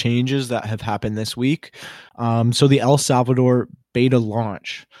more of the changes that have happened this week. So the El Salvador beta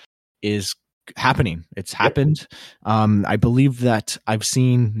launch is happening. It's happened. I believe that I've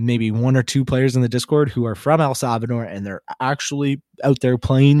seen maybe 1 or 2 players in the Discord who are from El Salvador, and they're actually out there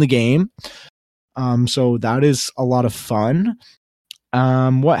playing the game. So that is a lot of fun.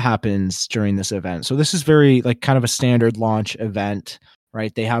 What happens during this event? So this is very like kind of a standard launch event,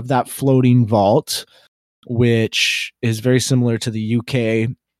 right? They have that floating vault, which is very similar to the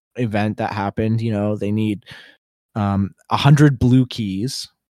UK event that happened. They need 100 blue keys,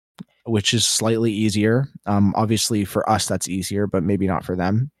 which is slightly easier. Obviously for us that's easier, but maybe not for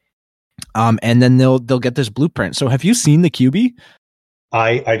them. And then they'll get this blueprint. So have you seen the QB?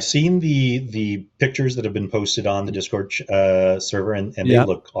 I've seen the pictures that have been posted on the Discord server, and they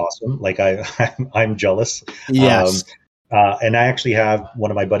look awesome. Like I'm jealous. Yes. And I actually have one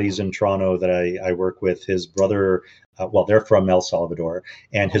of my buddies in Toronto that I work with. His brother, they're from El Salvador,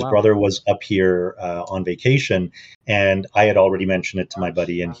 and his brother was up here on vacation. And I had already mentioned it to my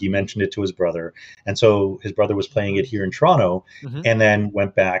buddy, and he mentioned it to his brother. And so his brother was playing it here in Toronto, and then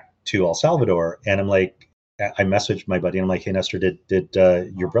went back to El Salvador. And I'm like, I messaged my buddy and I'm like, hey, Nestor, did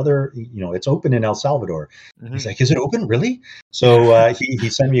your brother, it's open in El Salvador. He's like, is it open? Really? So he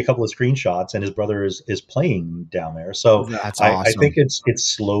sent me a couple of screenshots, and his brother is playing down there. So that's awesome. I think it's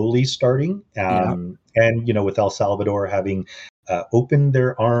slowly starting. And, with El Salvador having opened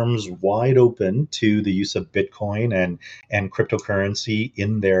their arms wide open to the use of Bitcoin and cryptocurrency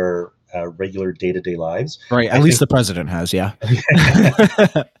in their regular day-to-day lives. Right. At least the president has. Yeah.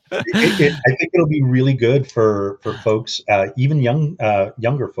 I think it'll be really good for folks, even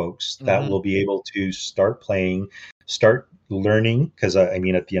younger folks that will be able to start playing, start learning. Because at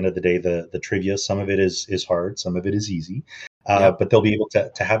the end of the day, the trivia, some of it is hard, some of it is easy. But they'll be able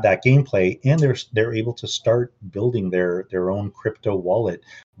to have that gameplay, and they're able to start building their own crypto wallet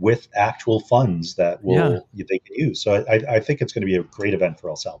with actual funds that they can use. So I think it's going to be a great event for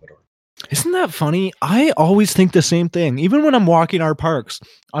El Salvador. Isn't that funny? I always think the same thing. Even when I'm walking our parks,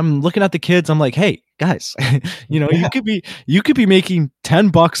 I'm looking at the kids. I'm like, hey, guys, you could be making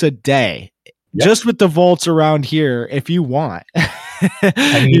 $10 a day just with the vaults around here if you want.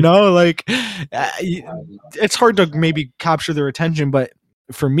 It's hard to maybe capture their attention, but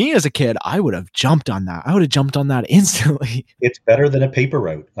for me as a kid, I would have jumped on that. I would have jumped on that instantly. It's better than a paper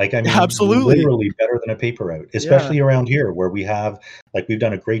route. Absolutely, literally better than a paper route, especially around here where we've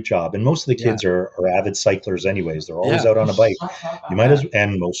done a great job. And most of the kids are avid cyclers anyways. They're always out on a bike. You might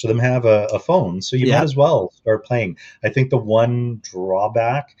and most of them have a phone. So you might as well start playing. I think the one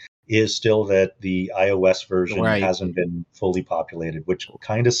drawback is still that the iOS version hasn't been fully populated, which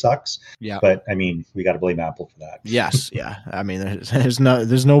kind of sucks. Yeah. But we got to blame Apple for that. Yes. Yeah.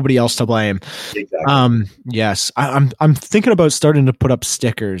 There's nobody else to blame. Exactly. Yes. I'm thinking about starting to put up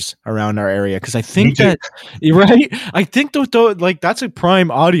stickers around our area, because I think that right. I think that's a prime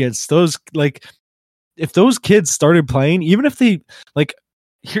audience. Those if those kids started playing, even if they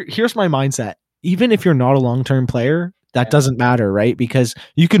here's my mindset. Even if you're not a long-term player, that doesn't matter, right? Because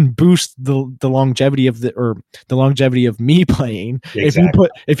you can boost the longevity of the longevity of me playing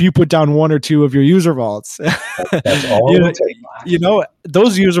if you put down 1 or 2 of your user vaults. That's all it'll take.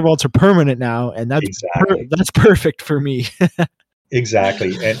 Those user vaults are permanent now, and that's perfect for me.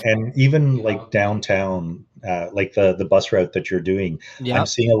 Exactly, and even like downtown, like the bus route that you're doing, I'm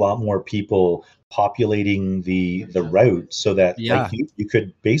seeing a lot more people populating the route, so that you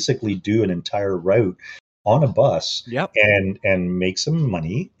could basically do an entire route on a bus and make some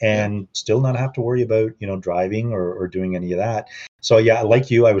money and still not have to worry about driving or doing any of that. So like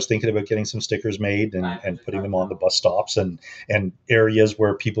you, I was thinking about getting some stickers made and putting them on the bus stops and areas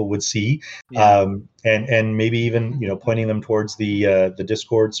where people would see, and maybe even pointing them towards the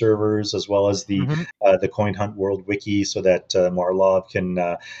Discord servers, as well as the Coin Hunt World Wiki, so that Marlov can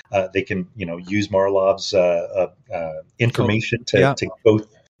they can use Marlov's information to go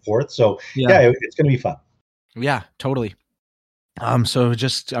forth. So it's going to be fun. Yeah, totally. So I'm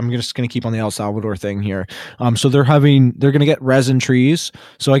just going to keep on the El Salvador thing here. So they're going to get resin trees.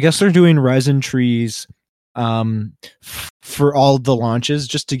 So I guess they're doing resin trees for all the launches,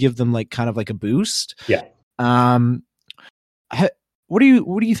 just to give them like kind of like a boost. Yeah. What do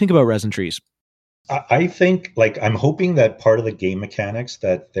you think about resin trees? I think, like, I'm hoping that part of the game mechanics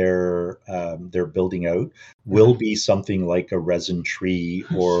that they're building out will be something like a resin tree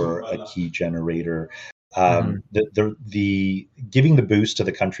or a key generator. The giving the boost to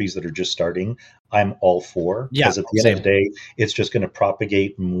the countries that are just starting, I'm all for, because at the end of the day, it's just going to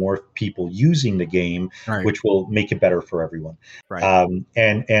propagate more people using the game, which will make it better for everyone. And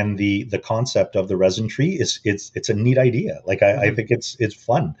the concept of the resin tree it's a neat idea. Like, I think it's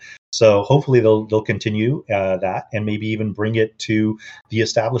fun. So hopefully they'll continue that, and maybe even bring it to the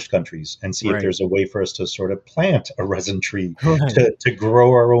established countries and see if there's a way for us to sort of plant a resin tree to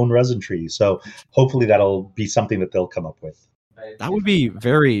grow our own resin tree. So hopefully that'll be something that they'll come up with. That would be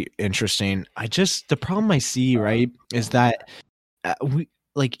very interesting. The problem I see, right, is that we,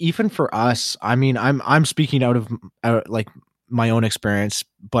 like, even for us, I mean, I'm speaking out of like my own experience,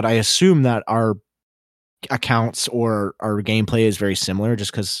 but I assume that our accounts or our gameplay is very similar,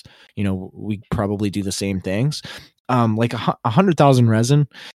 just because, you know, we probably do the same things. Like 100,000 resin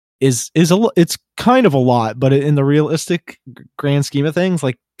is it's kind of a lot, but in the realistic grand scheme of things,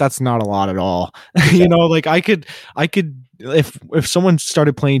 like, that's not a lot at all. You know, like, I could if someone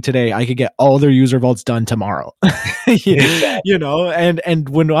started playing today, I could get all their user vaults done tomorrow. You know, and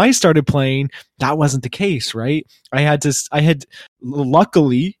when I started playing, that wasn't the case, right?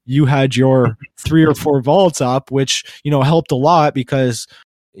 Luckily you had your 3 or 4 vaults up, which, you know, helped a lot, because,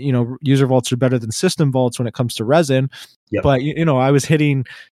 you know, user vaults are better than system vaults when it comes to resin. But, you know, I was hitting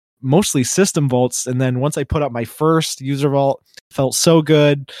mostly system vaults, and then once I put up my first user vault, felt so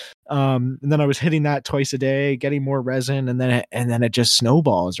good, and then I was hitting that twice a day, getting more resin, and then it just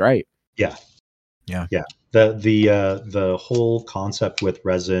snowballs, right? Yeah. The whole concept with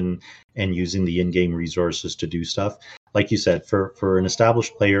resin and using the in-game resources to do stuff, like you said, for an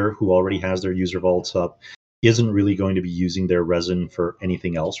established player who already has their user vaults up, isn't really going to be using their resin for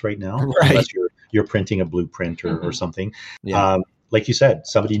anything else right now, unless you're printing a blueprint or something. Like you said,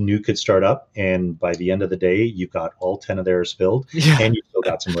 somebody new could start up, and by the end of the day, you've got all 10 of theirs filled, and you still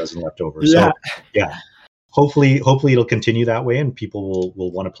got some resin left over. So, hopefully it'll continue that way, and people will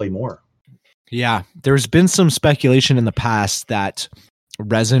want to play more. Yeah, there's been some speculation in the past that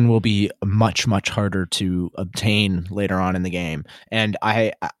resin will be much, much harder to obtain later on in the game, and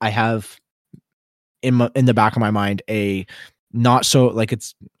I have in the back of my mind a not so, like,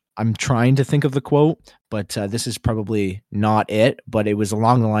 I'm trying to think of the quote, but this is probably not it, but it was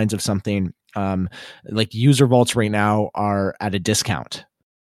along the lines of something like, user vaults right now are at a discount.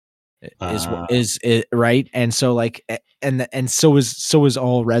 Is it right? And so, like, and so is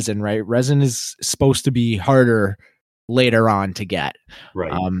all resin, right? Resin is supposed to be harder later on to get.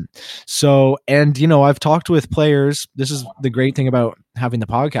 So, and, you know, I've talked with players. This is the great thing about having the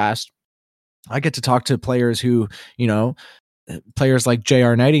podcast. I get to talk to players who, you know, players like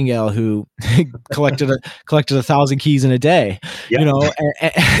J.R. Nightingale, who collected 1,000 keys in a day, you know,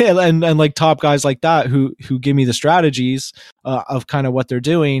 and like top guys like that who give me the strategies of kind of what they're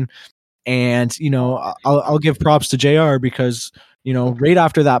doing. And, you know, I'll give props to JR, because, you know, right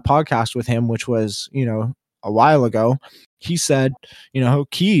after that podcast with him, which was, you know, a while ago, he said, you know,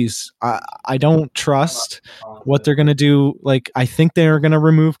 keys, I don't trust what they're going to do. Like, I think they're going to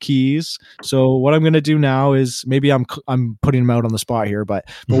remove keys. So what I'm going to do now is, maybe I'm putting him out on the spot here, but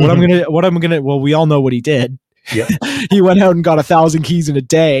what I'm going to, well, we all know what he did. He went out and got 1,000 keys in a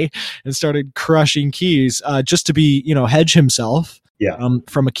day and started crushing keys, just to be, you know, hedge himself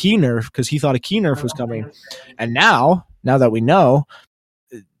from a key nerf, because he thought a key nerf was coming. And now that we know,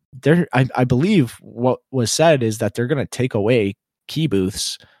 I believe what was said is that they're going to take away key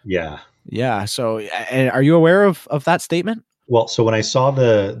booths. Yeah. So, are you aware of that statement? Well, so when I saw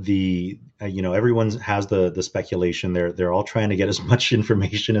the you know, everyone has the speculation. They're all trying to get as much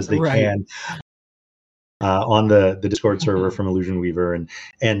information as they can on the Discord server from Illusion Weaver,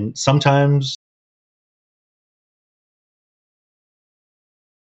 and sometimes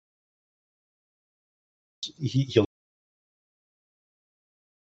he'll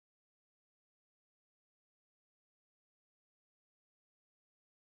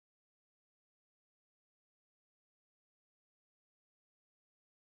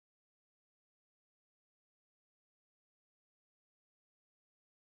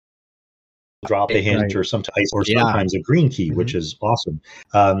drop a hint Right. or Yeah. sometimes a green key, which is awesome.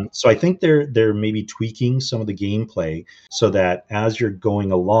 So I think they're maybe tweaking some of the gameplay so that as you're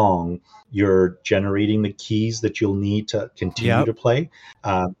going along, you're generating the keys that you'll need to continue Yep. to play.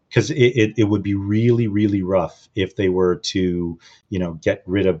 Because it would be really, really rough if they were to, get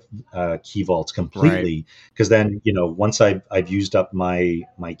rid of key vaults completely. Because then, once I've used up my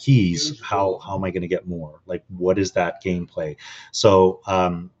keys, how am I going to get more? Like, what is that gameplay? So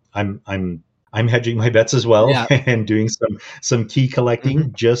I'm hedging my bets as well Yeah. and doing some key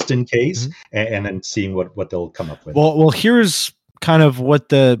collecting just in case, Mhm. and then seeing what they'll come up with. Well, here's kind of what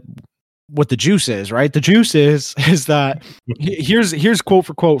the juice is, right? The juice is that here's quote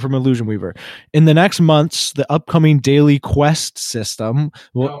for quote from Illusion Weaver. In the next months, the upcoming daily quest system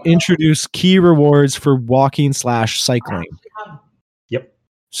will introduce key rewards for walking/cycling. Yep.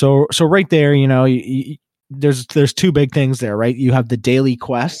 So right there, there's two big things there, right? You have the daily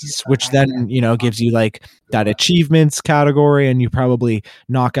quests, which then, gives you like that achievements category, and you probably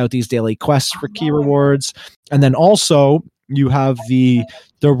knock out these daily quests for key rewards. And then also you have the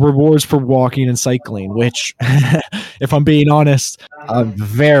rewards for walking and cycling, which if I'm being honest, I'm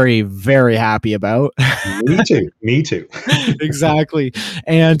very, very happy about. Me too. Exactly.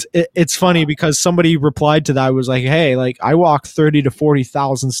 And it's funny because somebody replied to that, was like, hey, like I walk 30 to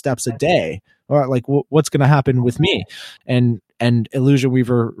 40,000 steps a day. Or like, what's going to happen with me? And Illusion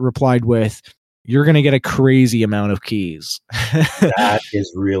Weaver replied with, you're going to get a crazy amount of keys. That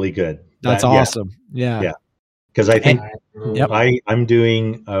is really good. That's awesome. Yeah. Because I think Yep. I'm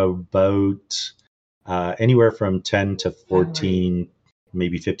doing about anywhere from 10 to 14,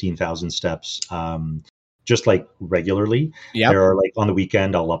 maybe 15,000 steps, just like regularly. Yep. There are like on the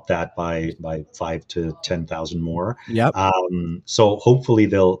weekend, I'll up that by 5 to 10,000 more. Yep. So hopefully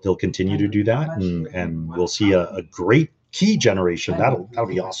they'll continue to do that, and we'll see a great key generation. That'll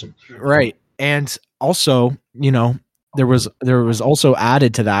be awesome. Right. And also, there was also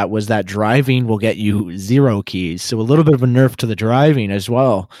added to that was that driving will get you 0 keys. So a little bit of a nerf to the driving as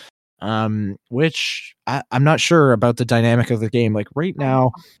well. Which I'm not sure about the dynamic of the game. Like right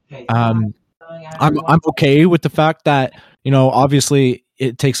now, I'm okay with the fact that, obviously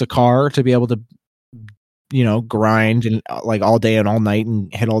it takes a car to be able to, grind and like all day and all night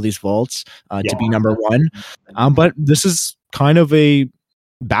and hit all these vaults to be number one. But this is kind of a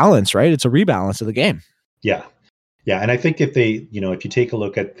balance, right? It's a rebalance of the game. Yeah. And I think if if you take a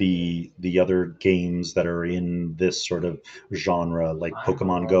look at the other games that are in this sort of genre, like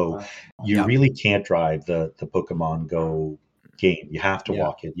Pokemon Go, you really can't drive the Pokemon Go game. You have to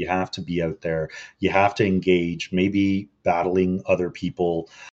walk it. You have to be out there. You have to engage, maybe battling other people.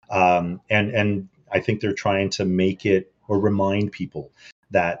 And I think they're trying to make it or remind people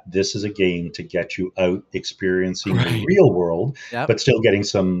that this is a game to get you out experiencing the real world, but still getting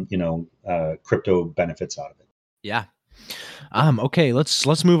some, crypto benefits out of it. Yeah. Okay,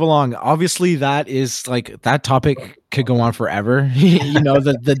 let's move along. Obviously, that is like that topic could go on forever.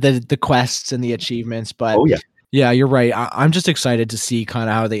 The quests and the achievements, but yeah, you're right. I'm just excited to see kind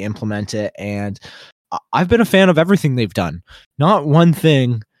of how they implement it, and I've been a fan of everything they've done. Not one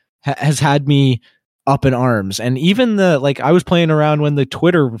thing has had me up in arms, and even I was playing around when the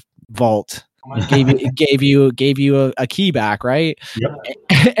Twitter vault gave you a key back, right?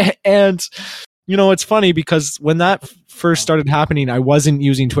 Yep. And it's funny because when that first started happening, I wasn't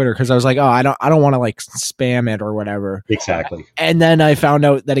using Twitter because I was like, oh, I don't want to like spam it or whatever. Exactly. And then I found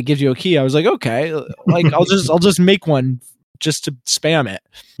out that it gives you a key. I was like, okay, like I'll just make one just to spam it.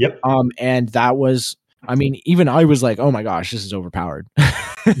 Yep. And that was, I mean, even I was like, oh my gosh, this is overpowered.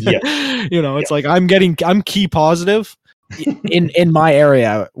 Yeah. It's like I'm key positive in my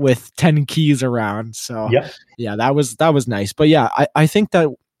area with 10 keys around. So yeah, that was nice. But yeah, I think that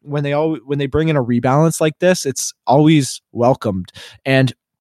when they bring in a rebalance like this, it's always welcomed, and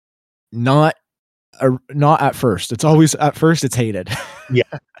not at first. It's always at first it's hated.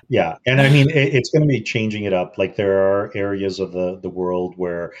 Yeah. And I mean, it's going to be changing it up. Like there are areas of the world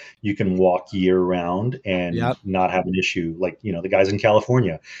where you can walk year round and not have an issue. Like, the guys in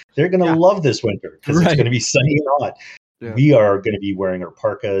California, they're going to love this winter because it's going to be sunny and hot. Yeah. We are going to be wearing our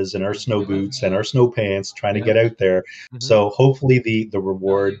parkas and our snow boots and our snow pants, trying to get out there. Mm-hmm. So hopefully the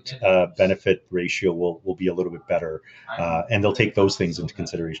reward benefit ratio will be a little bit better, and they'll take those things into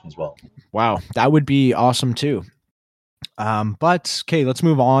consideration as well. Wow, that would be awesome too. But okay, let's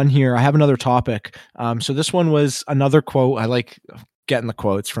move on here. I have another topic. So this one was another quote. I like getting the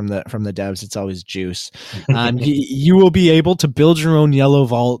quotes from the devs. It's always juice. You will be able to build your own yellow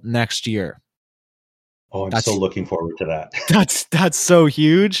vault next year. Oh, I'm so looking forward to that. That's so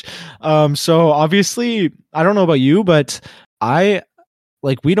huge. So obviously, I don't know about you, but I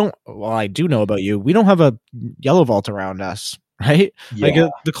like we don't. Well, I do know about you. We don't have a yellow vault around us, right? Yeah.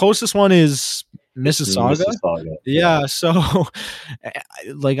 Like the closest one is Mississauga. Yeah. So,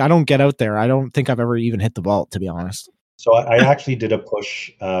 like, I don't get out there. I don't think I've ever even hit the vault, to be honest. So I actually did a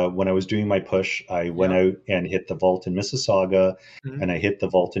push when I was doing my push. I went out and hit the vault in Mississauga, and I hit the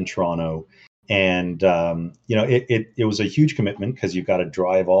vault in Toronto. And it was a huge commitment because you've got to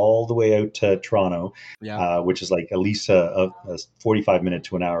drive all the way out to Toronto, which is like at least a 45-minute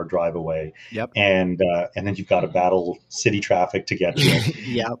to an hour drive away. Yep. And then you've got to battle city traffic to get there.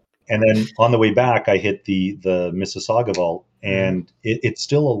 Yep. And then on the way back, I hit the Mississauga vault, and it's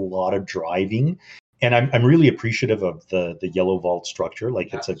still a lot of driving. And I'm really appreciative of the yellow vault structure.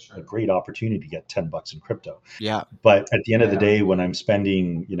 Like, it's a great opportunity to get $10 in crypto. Yeah. But at the end of the day, when I'm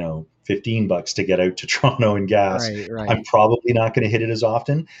spending, $15 to get out to Toronto in gas, right. I'm probably not going to hit it as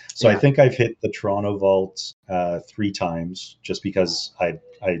often. So I think I've hit the Toronto vault 3 times just because I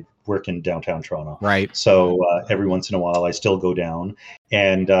work in downtown Toronto. Right. So every once in a while, I still go down.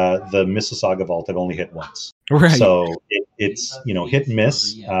 And the Mississauga vault, I've only hit once. Right. So it's hit and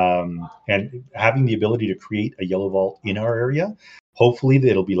miss. And having the ability to create a yellow vault in our area, hopefully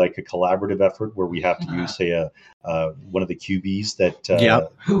it'll be like a collaborative effort where we have to use, say, one of the QBs that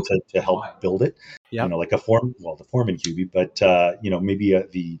to help build it. Yeah. Like the Foreman QB, but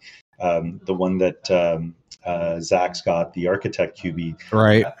maybe the one that Zach's got, the architect QB.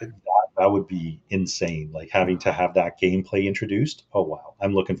 Right. That would be insane. Like, having to have that gameplay introduced. Oh wow,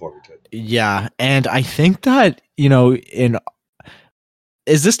 I'm looking forward to it. Yeah, and I think that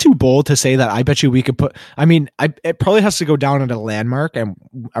is this too bold to say that I bet you we could put? I mean, it probably has to go down at a landmark, and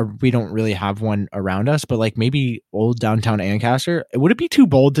we don't really have one around us. But like maybe old downtown Ancaster. Would it be too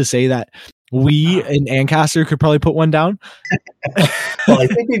bold to say that we in Ancaster could probably put one down? Well, I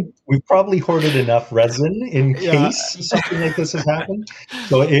think we've probably hoarded enough resin in case something like this has happened.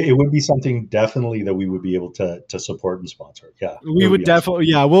 So it would be something definitely that we would be able to support and sponsor. Yeah, we would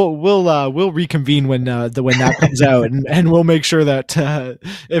definitely. Awesome. Yeah, we'll reconvene when that comes out, and we'll make sure that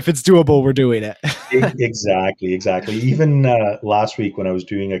if it's doable, we're doing it. Exactly. Even last week when I was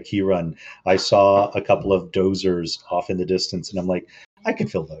doing a key run, I saw a couple of dozers off in the distance, and I'm like, I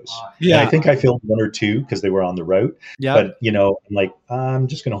could fill those. Yeah, and I think I filled 1 or 2 because they were on the route. Yeah, but I'm like, I'm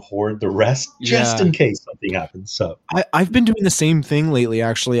just going to hoard the rest just in case something happens. So I've been doing the same thing lately.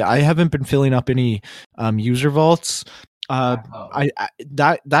 Actually, I haven't been filling up any user vaults.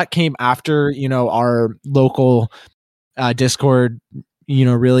 That came after our local Discord.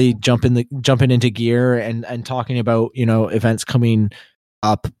 Really jumping into gear and talking about events coming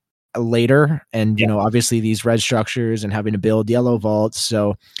up later, and obviously these red structures and having to build yellow vaults.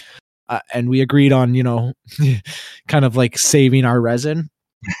 So and we agreed on kind of like saving our resin.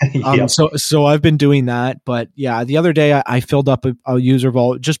 So I've been doing that. But yeah, the other day I filled up a user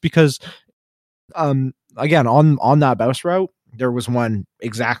vault just because again on that bus route there was one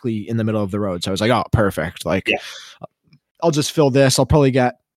exactly in the middle of the road. So I was like, oh, perfect. Like I'll just fill this. I'll probably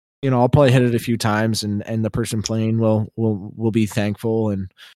get I'll probably hit it a few times, and the person playing will be thankful, and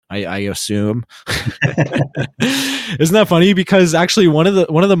I assume. Isn't that funny? Because actually one of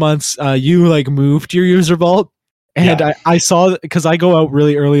the months you like moved your user vault, and I saw, because I go out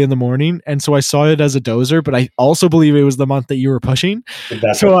really early in the morning, and so I saw it as a dozer, but I also believe it was the month that you were pushing.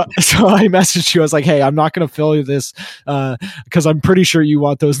 So I messaged you. I was like, hey, I'm not going to fill you this because I'm pretty sure you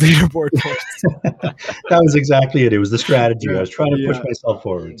want those leaderboard points. That was exactly it. It was the strategy. I was trying to push myself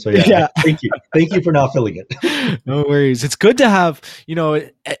forward. So thank you for not filling it. No worries. It's good to have,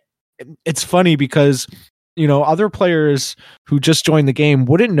 it's funny because other players who just joined the game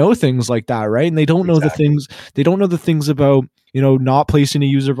wouldn't know things like that, right? And they don't know the things about, not placing a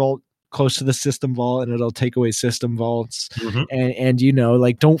user vault close to the system vault, and it'll take away system vaults. And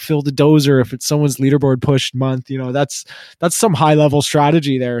like, don't fill the dozer if it's someone's leaderboard pushed month. That's some high level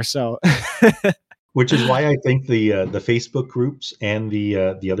strategy there. So which is why I think the Facebook groups and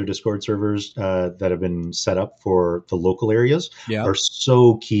the other Discord servers that have been set up for the local areas are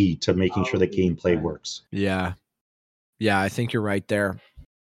so key to making sure that gameplay works. Yeah, I think you're right there,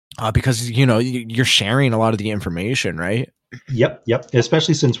 because you're sharing a lot of the information, right? Yep.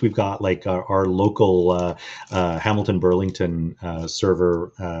 Especially since we've got like our local Hamilton Burlington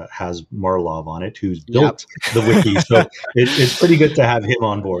server has Marlov on it, who's built the wiki. So it's pretty good to have him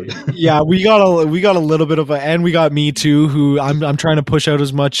on board. Yeah, we got a little bit of and we got me too, who I'm trying to push out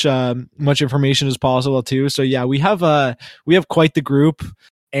as much information as possible too. So yeah, we have quite the group,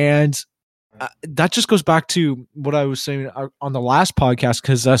 and that just goes back to what I was saying on the last podcast,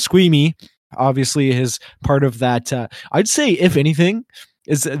 because Squeamy obviously is part of that. I'd say, if anything,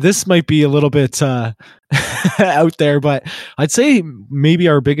 this might be a little bit out there, but I'd say maybe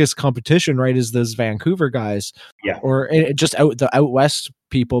our biggest competition, right, is those Vancouver guys, or just the out west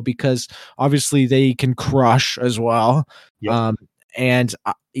people, because obviously they can crush as well. And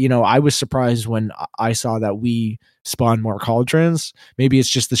I was surprised when I saw that we spawn more cauldrons. Maybe it's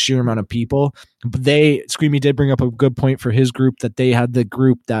just the sheer amount of people, but Screamy did bring up a good point for his group, that they had the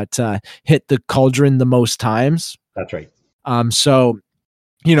group that hit the cauldron the most times. That's right. So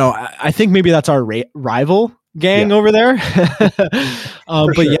I think maybe that's our rival gang over there.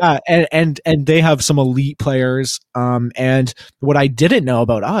 But sure. And they have some elite players. And what I didn't know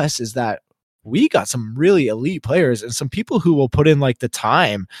about us is that we got some really elite players and some people who will put in like the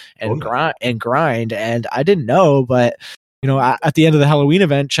time and grind. And I didn't know, but at the end of the Halloween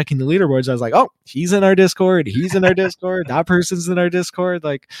event, checking the leaderboards, I was like, oh, he's in our Discord. He's in our Discord. That person's in our Discord.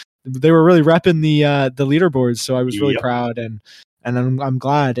 Like, they were really repping the leaderboards. So I was really proud, and I'm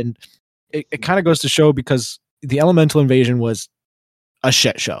glad. And it kind of goes to show, because the Elemental Invasion was a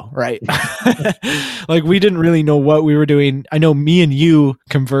shit show, right? Like, we didn't really know what we were doing. I know me and you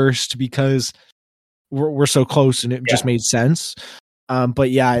conversed because we're so close, and it just made sense.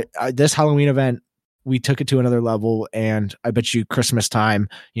 But this Halloween event, we took it to another level, and I bet you Christmas time,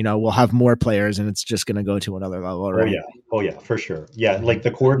 we'll have more players, and it's just going to go to another level, right? Oh yeah, for sure. Yeah, like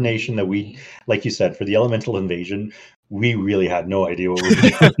the coordination that we, like you said, for the Elemental Invasion, we really had no idea what we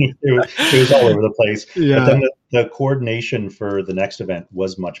were doing. It was all over the place. Yeah. But then the coordination for the next event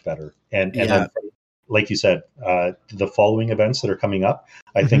was much better. And then, like you said, the following events that are coming up,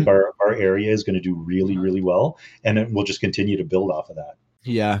 I think our area is going to do really, really well, and it will just continue to build off of that.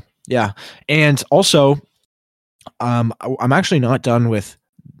 Yeah. Yeah. And also, I'm actually not done with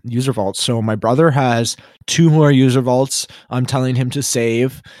user vaults. So my brother has 2 more user vaults I'm telling him to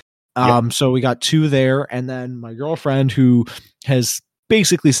save. So we got 2 there. And then my girlfriend, who has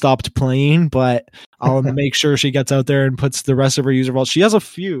basically stopped playing, but I'll make sure she gets out there and puts the rest of her user vaults. She has a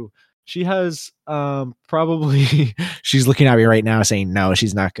few. She has probably, she's looking at me right now saying, no,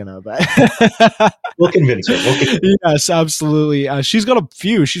 she's not going to, but we'll convince her. Yes, absolutely. She's got a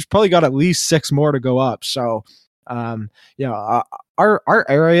few. She's probably got at least 6 more to go up. So, our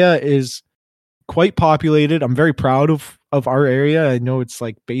area is quite populated. I'm very proud of our area. I know it's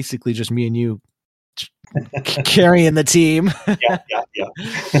like basically just me and you carrying the team. Yeah.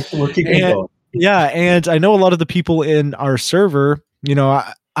 We're keeping it going. Yeah, and I know a lot of the people in our server,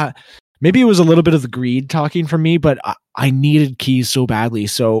 maybe it was a little bit of the greed talking from me, but I needed keys so badly.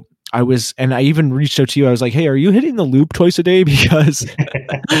 So I even reached out to you. I was like, hey, are you hitting the loop twice a day? Because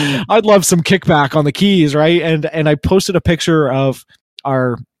I'd love some kickback on the keys, right? And I posted a picture of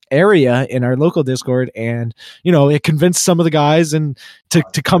our area in our local Discord, and it convinced some of the guys and to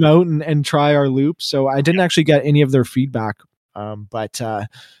come out and try our loop. So I didn't actually get any of their feedback. But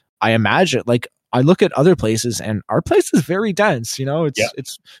I imagine, like, I look at other places, and our place is very dense.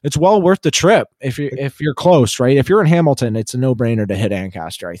 It's well worth the trip if you're close, right? If you're in Hamilton, it's a no-brainer to hit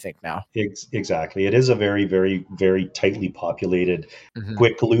Ancaster, I think now. Exactly. It is a very, very, very tightly populated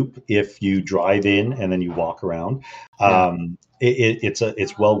quick loop if you drive in and then you walk around.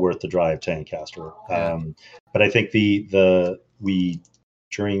 It's well worth the drive to Ancaster. But I think during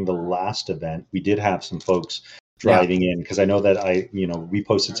the last event, we did have some folks driving in, because I know that we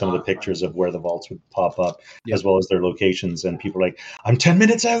posted some of the pictures of where the vaults would pop up, as well as their locations, and people were like, I'm 10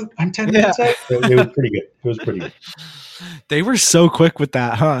 minutes out. I'm 10 minutes out. It was pretty good. They were so quick with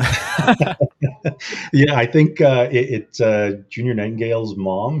that, huh? Yeah, I think it's Junior Nightingale's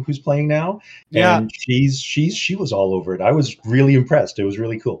mom who's playing now. And she was all over it. I was really impressed. It was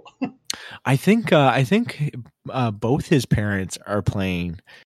really cool. I think both his parents are playing.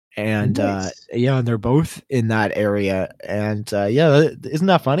 And nice. And they're both in that area, and isn't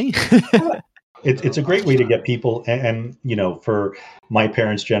that funny? It's a great way to get people, and for my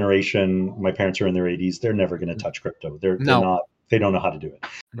parents' generation, my parents are in their 80s. They're never going to touch crypto. They're not. They don't know how to do it.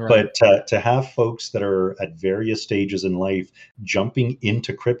 Right. But to have folks that are at various stages in life jumping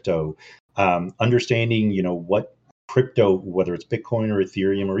into crypto, understanding what crypto, whether it's Bitcoin or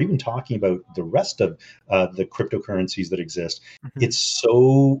Ethereum, or even talking about the rest of the cryptocurrencies that exist, it's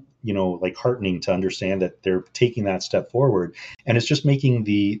so heartening to understand that they're taking that step forward, and it's just making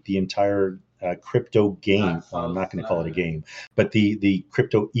the entire crypto game, I'm not going to call it a game, but the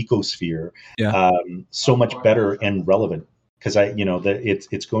crypto ecosphere so much better and relevant, because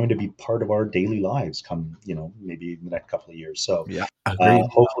it's going to be part of our daily lives come maybe in the next couple of years. So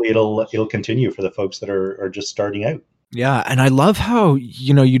hopefully it'll continue for the folks that are just starting out. Yeah, and I love how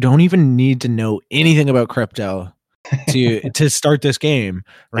you don't even need to know anything about crypto to start this game,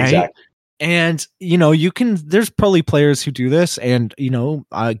 right? Exactly. And, you know, there's probably players who do this and, you know,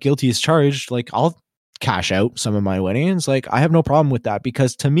 guilty as charged. Like, I'll cash out some of my winnings. Like, I have no problem with that,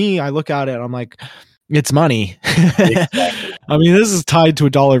 because to me, I look at it and I'm like, it's money. Exactly. I mean, this is tied to a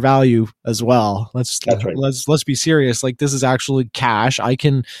dollar value as well. That's right. Let's be serious. Like, this is actually cash. I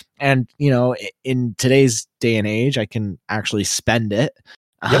can, and you know, in today's day and age, I can actually spend it.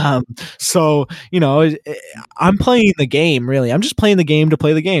 Yep. So, you know, I'm playing the game, really. I'm just playing the game to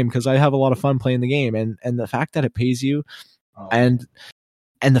play the game because I have a lot of fun playing the game. And the fact that it pays you and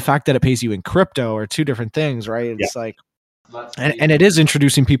the fact that it pays you in crypto are two different things, right? It's like, and it is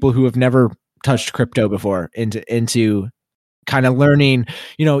introducing people who have never touched crypto before into kind of learning,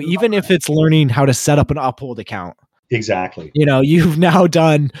 you know, even if it's learning how to set up an Uphold account. Exactly. You know, you've now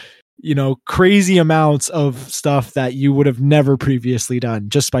done, you know, crazy amounts of stuff that you would have never previously done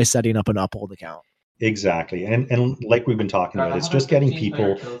just by setting up an Uphold account. Exactly. And like we've been talking about, it's just getting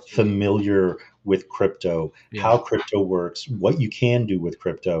people familiar with crypto, how crypto works, what you can do with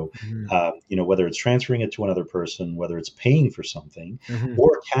crypto, you know, whether it's transferring it to another person, whether it's paying for something,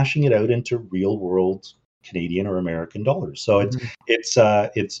 or cashing it out into real world Canadian or American dollars. So it's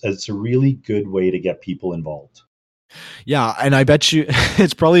a really good way to get people involved. Yeah, and I bet you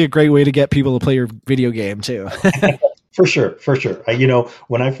it's probably a great way to get people to play your video game too. For sure. You know,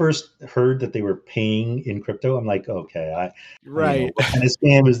 when I first heard that they were paying in crypto, I'm like, okay, right. You know, what kind of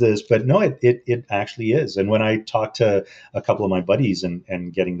scam is this? But no, it actually is. And when I talked to a couple of my buddies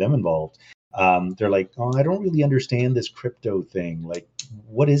and getting them involved, they're like, oh, I don't really understand this crypto thing. Like,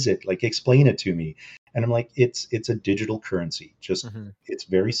 what is it? Like, explain it to me. And I'm like, it's a digital currency. Just it's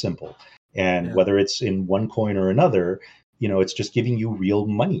very simple. And whether it's in one coin or another, you know, it's just giving you real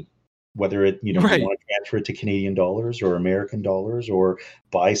money. Whether it, you know, you want to transfer it to Canadian dollars or American dollars or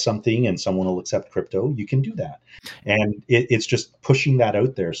buy something and someone will accept crypto, you can do that. And it's just pushing that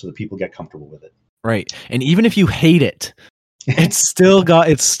out there so that people get comfortable with it. Right. And even if you hate it, it's still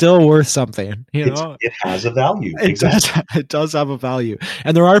worth something. You know, it has a value. It does have a value.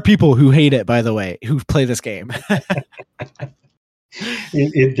 And there are people who hate it, by the way, who play this game.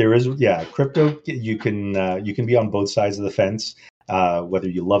 There is, crypto. You can be on both sides of the fence. Whether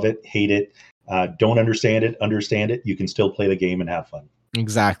you love it, hate it, don't understand it, you can still play the game and have fun.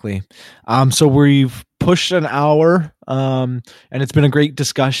 Exactly. So we've pushed an hour, and it's been a great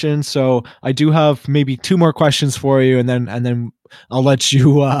discussion. So I do have maybe 2 more questions for you, and then I'll let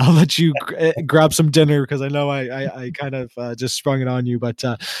you grab some dinner, because I know I kind of just sprung it on you. But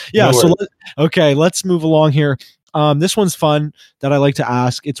yeah, no okay, let's move along here. This one's fun that I like to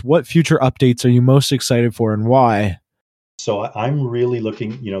ask. It's, what future updates are you most excited for and why? So I'm really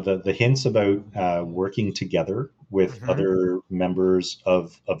looking, you know, the hints about working together with other members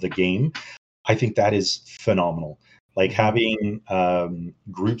of the game. I think that is phenomenal. Like having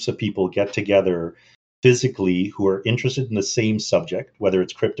groups of people get together physically who are interested in the same subject, whether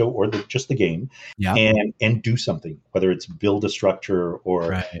it's crypto or just the game, and do something, whether it's build a structure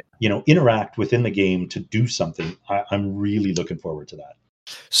or, you know, interact within the game to do something. I'm really looking forward to that.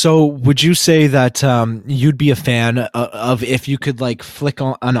 So would you say that you'd be a fan of if you could like flick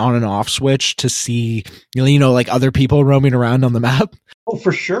on an on and off switch to see, you know, like other people roaming around on the map? Oh,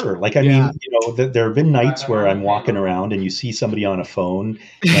 for sure. Like, I mean, you know, there have been nights where I'm walking around and you see somebody on a phone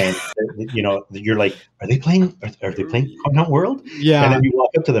and, you know, you're like, are they playing Coin World? Yeah. And then you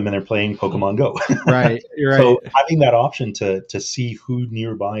walk up to them and they're playing Pokemon Go. Right. You're right. So having that option to see who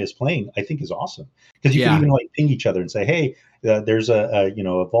nearby is playing, I think is awesome. Because you can even like ping each other and say, hey, there's a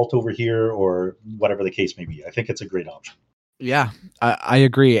vault over here or whatever the case may be. I think it's a great option. Yeah, I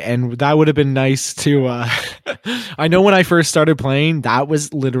agree. And that would have been nice to, I know when I first started playing, that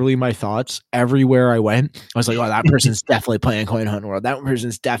was literally my thoughts everywhere I went. I was like, oh, that person's definitely playing Coin Hunt World. That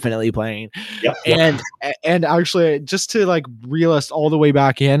person's definitely playing. Yep. And actually, just to like reel us all the way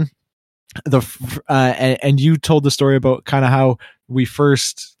back in, and you told the story about kind of how we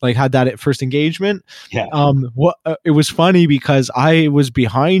first like had that first engagement. Yeah. It was funny because I was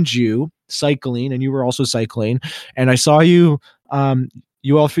behind you cycling and you were also cycling, and I saw you.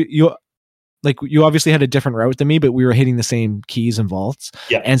 You obviously had a different route than me, but we were hitting the same keys and vaults.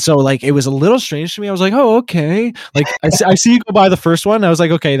 Yeah. And so like it was a little strange to me. I was like, oh, okay. Like I see you go by the first one. I was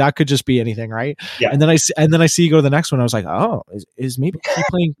like, okay, that could just be anything, right? Yeah. And then I see you go to the next one. I was like, oh, is maybe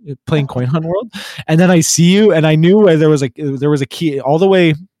he playing Coin Hunt World? And then I see you, and I knew there was a key all the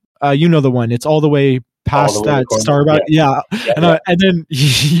way. You know the one. It's all the way past the way that to Cornwall. Starbucks. Yeah. Yeah. And then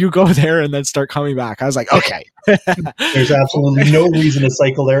you go there and then start coming back. I was like, okay. There's absolutely no reason to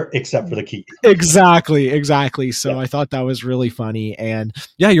cycle there except for the key. Exactly. So I thought that was really funny. And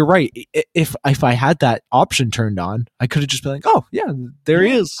yeah, you're right. If I had that option turned on, I could have just been like, oh yeah, there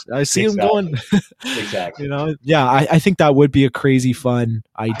he is. I see him going. Exactly. Yeah, I think that would be a crazy fun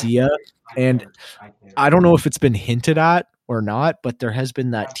idea. And I don't know if it's been hinted at or not, but there has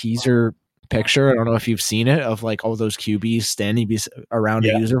been that teaser picture. I don't know if you've seen it, of like all those QBs standing around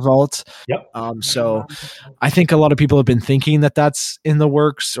a user vault. Yep. So I think a lot of people have been thinking that that's in the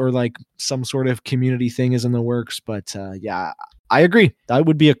works, or like some sort of community thing is in the works. But yeah, I agree. That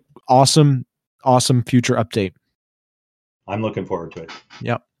would be an awesome future update. I'm looking forward to it.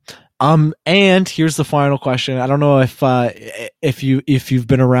 Yep. And here's the final question. I don't know if you've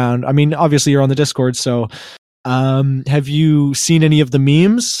been around. I mean, obviously you're on the Discord, so have you seen any of the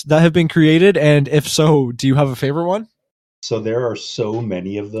memes that have been created? And if so, do you have a favorite one? So there are so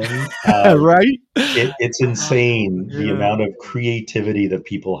many of them. Right? It's insane the amount of creativity that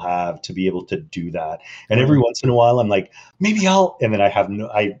people have to be able to do that. And every once in a while, I'm like, maybe and then I'm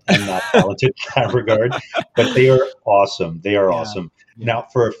not talented in that regard, but they are awesome. They are awesome. Yeah. Now,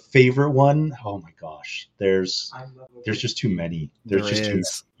 for a favorite one, oh my gosh, there's just too many. There's just too many.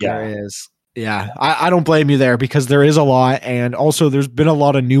 Yeah. There is. Yeah, I don't blame you there, because there is a lot, and also there's been a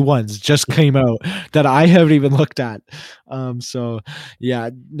lot of new ones just came out that I haven't even looked at. So yeah,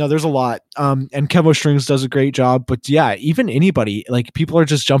 no, there's a lot. And Kevo Strings does a great job, but yeah, even anybody, like, people are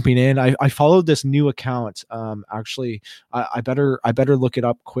just jumping in. I followed this new account. Actually, I better look it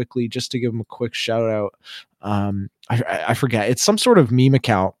up quickly just to give them a quick shout out. I forget. It's some sort of meme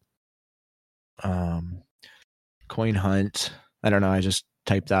account. Coin Hunt. I don't know. I just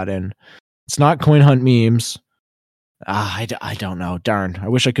typed that in. It's not Coin Hunt memes. I don't know. Darn. I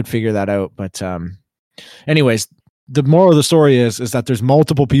wish I could figure that out. But anyways, the moral of the story is that there's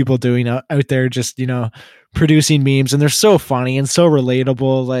multiple people doing out there just, producing memes, and they're so funny and so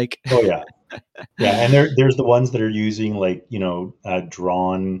relatable. Like, oh yeah. Yeah. And there's the ones that are using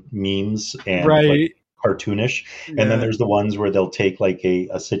drawn memes and right. Like cartoonish. Yeah. And then there's the ones where they'll take like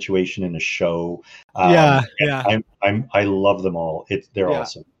a situation in a show. Yeah. I love them all. They're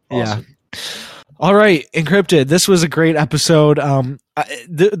awesome. Yeah. All right, Encrypted. This was a great episode.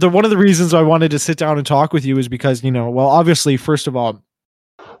 The one of the reasons I wanted to sit down and talk with you is because, obviously, first of all,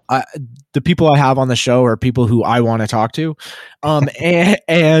 the people I have on the show are people who I want to talk to.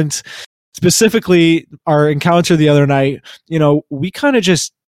 And specifically our encounter the other night, we kind of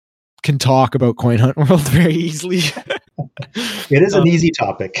just can talk about Coin Hunt World very easily. It is an easy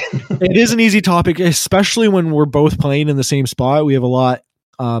topic. It is an easy topic, especially when we're both playing in the same spot. We have a lot.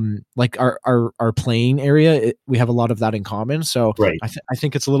 Like our playing area, we have a lot of that in common. So right. I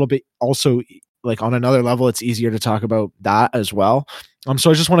think it's a little bit also, like, on another level, it's easier to talk about that as well.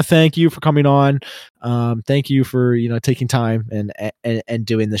 So I just want to thank you for coming on. Thank you for, taking time and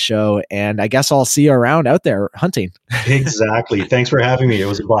doing the show. And I guess I'll see you around out there hunting. Exactly. Thanks for having me. It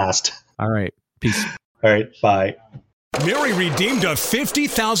was a blast. All right. Peace. All right. Bye. Mary redeemed a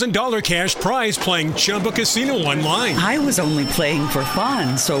 $50,000 cash prize playing Chumba Casino online. I was only playing for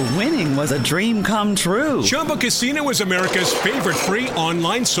fun, so winning was a dream come true. Chumba Casino is America's favorite free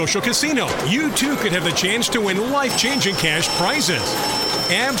online social casino. You too could have the chance to win life-changing cash prizes.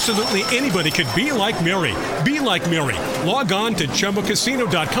 Absolutely anybody could be like Mary. Be like Mary. Log on to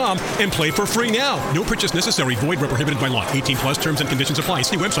ChumbaCasino.com and play for free now. No purchase necessary. Void where prohibited by law. 18+ terms and conditions apply.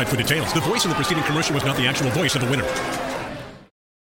 See website for details. The voice in the preceding commercial was not the actual voice of the winner.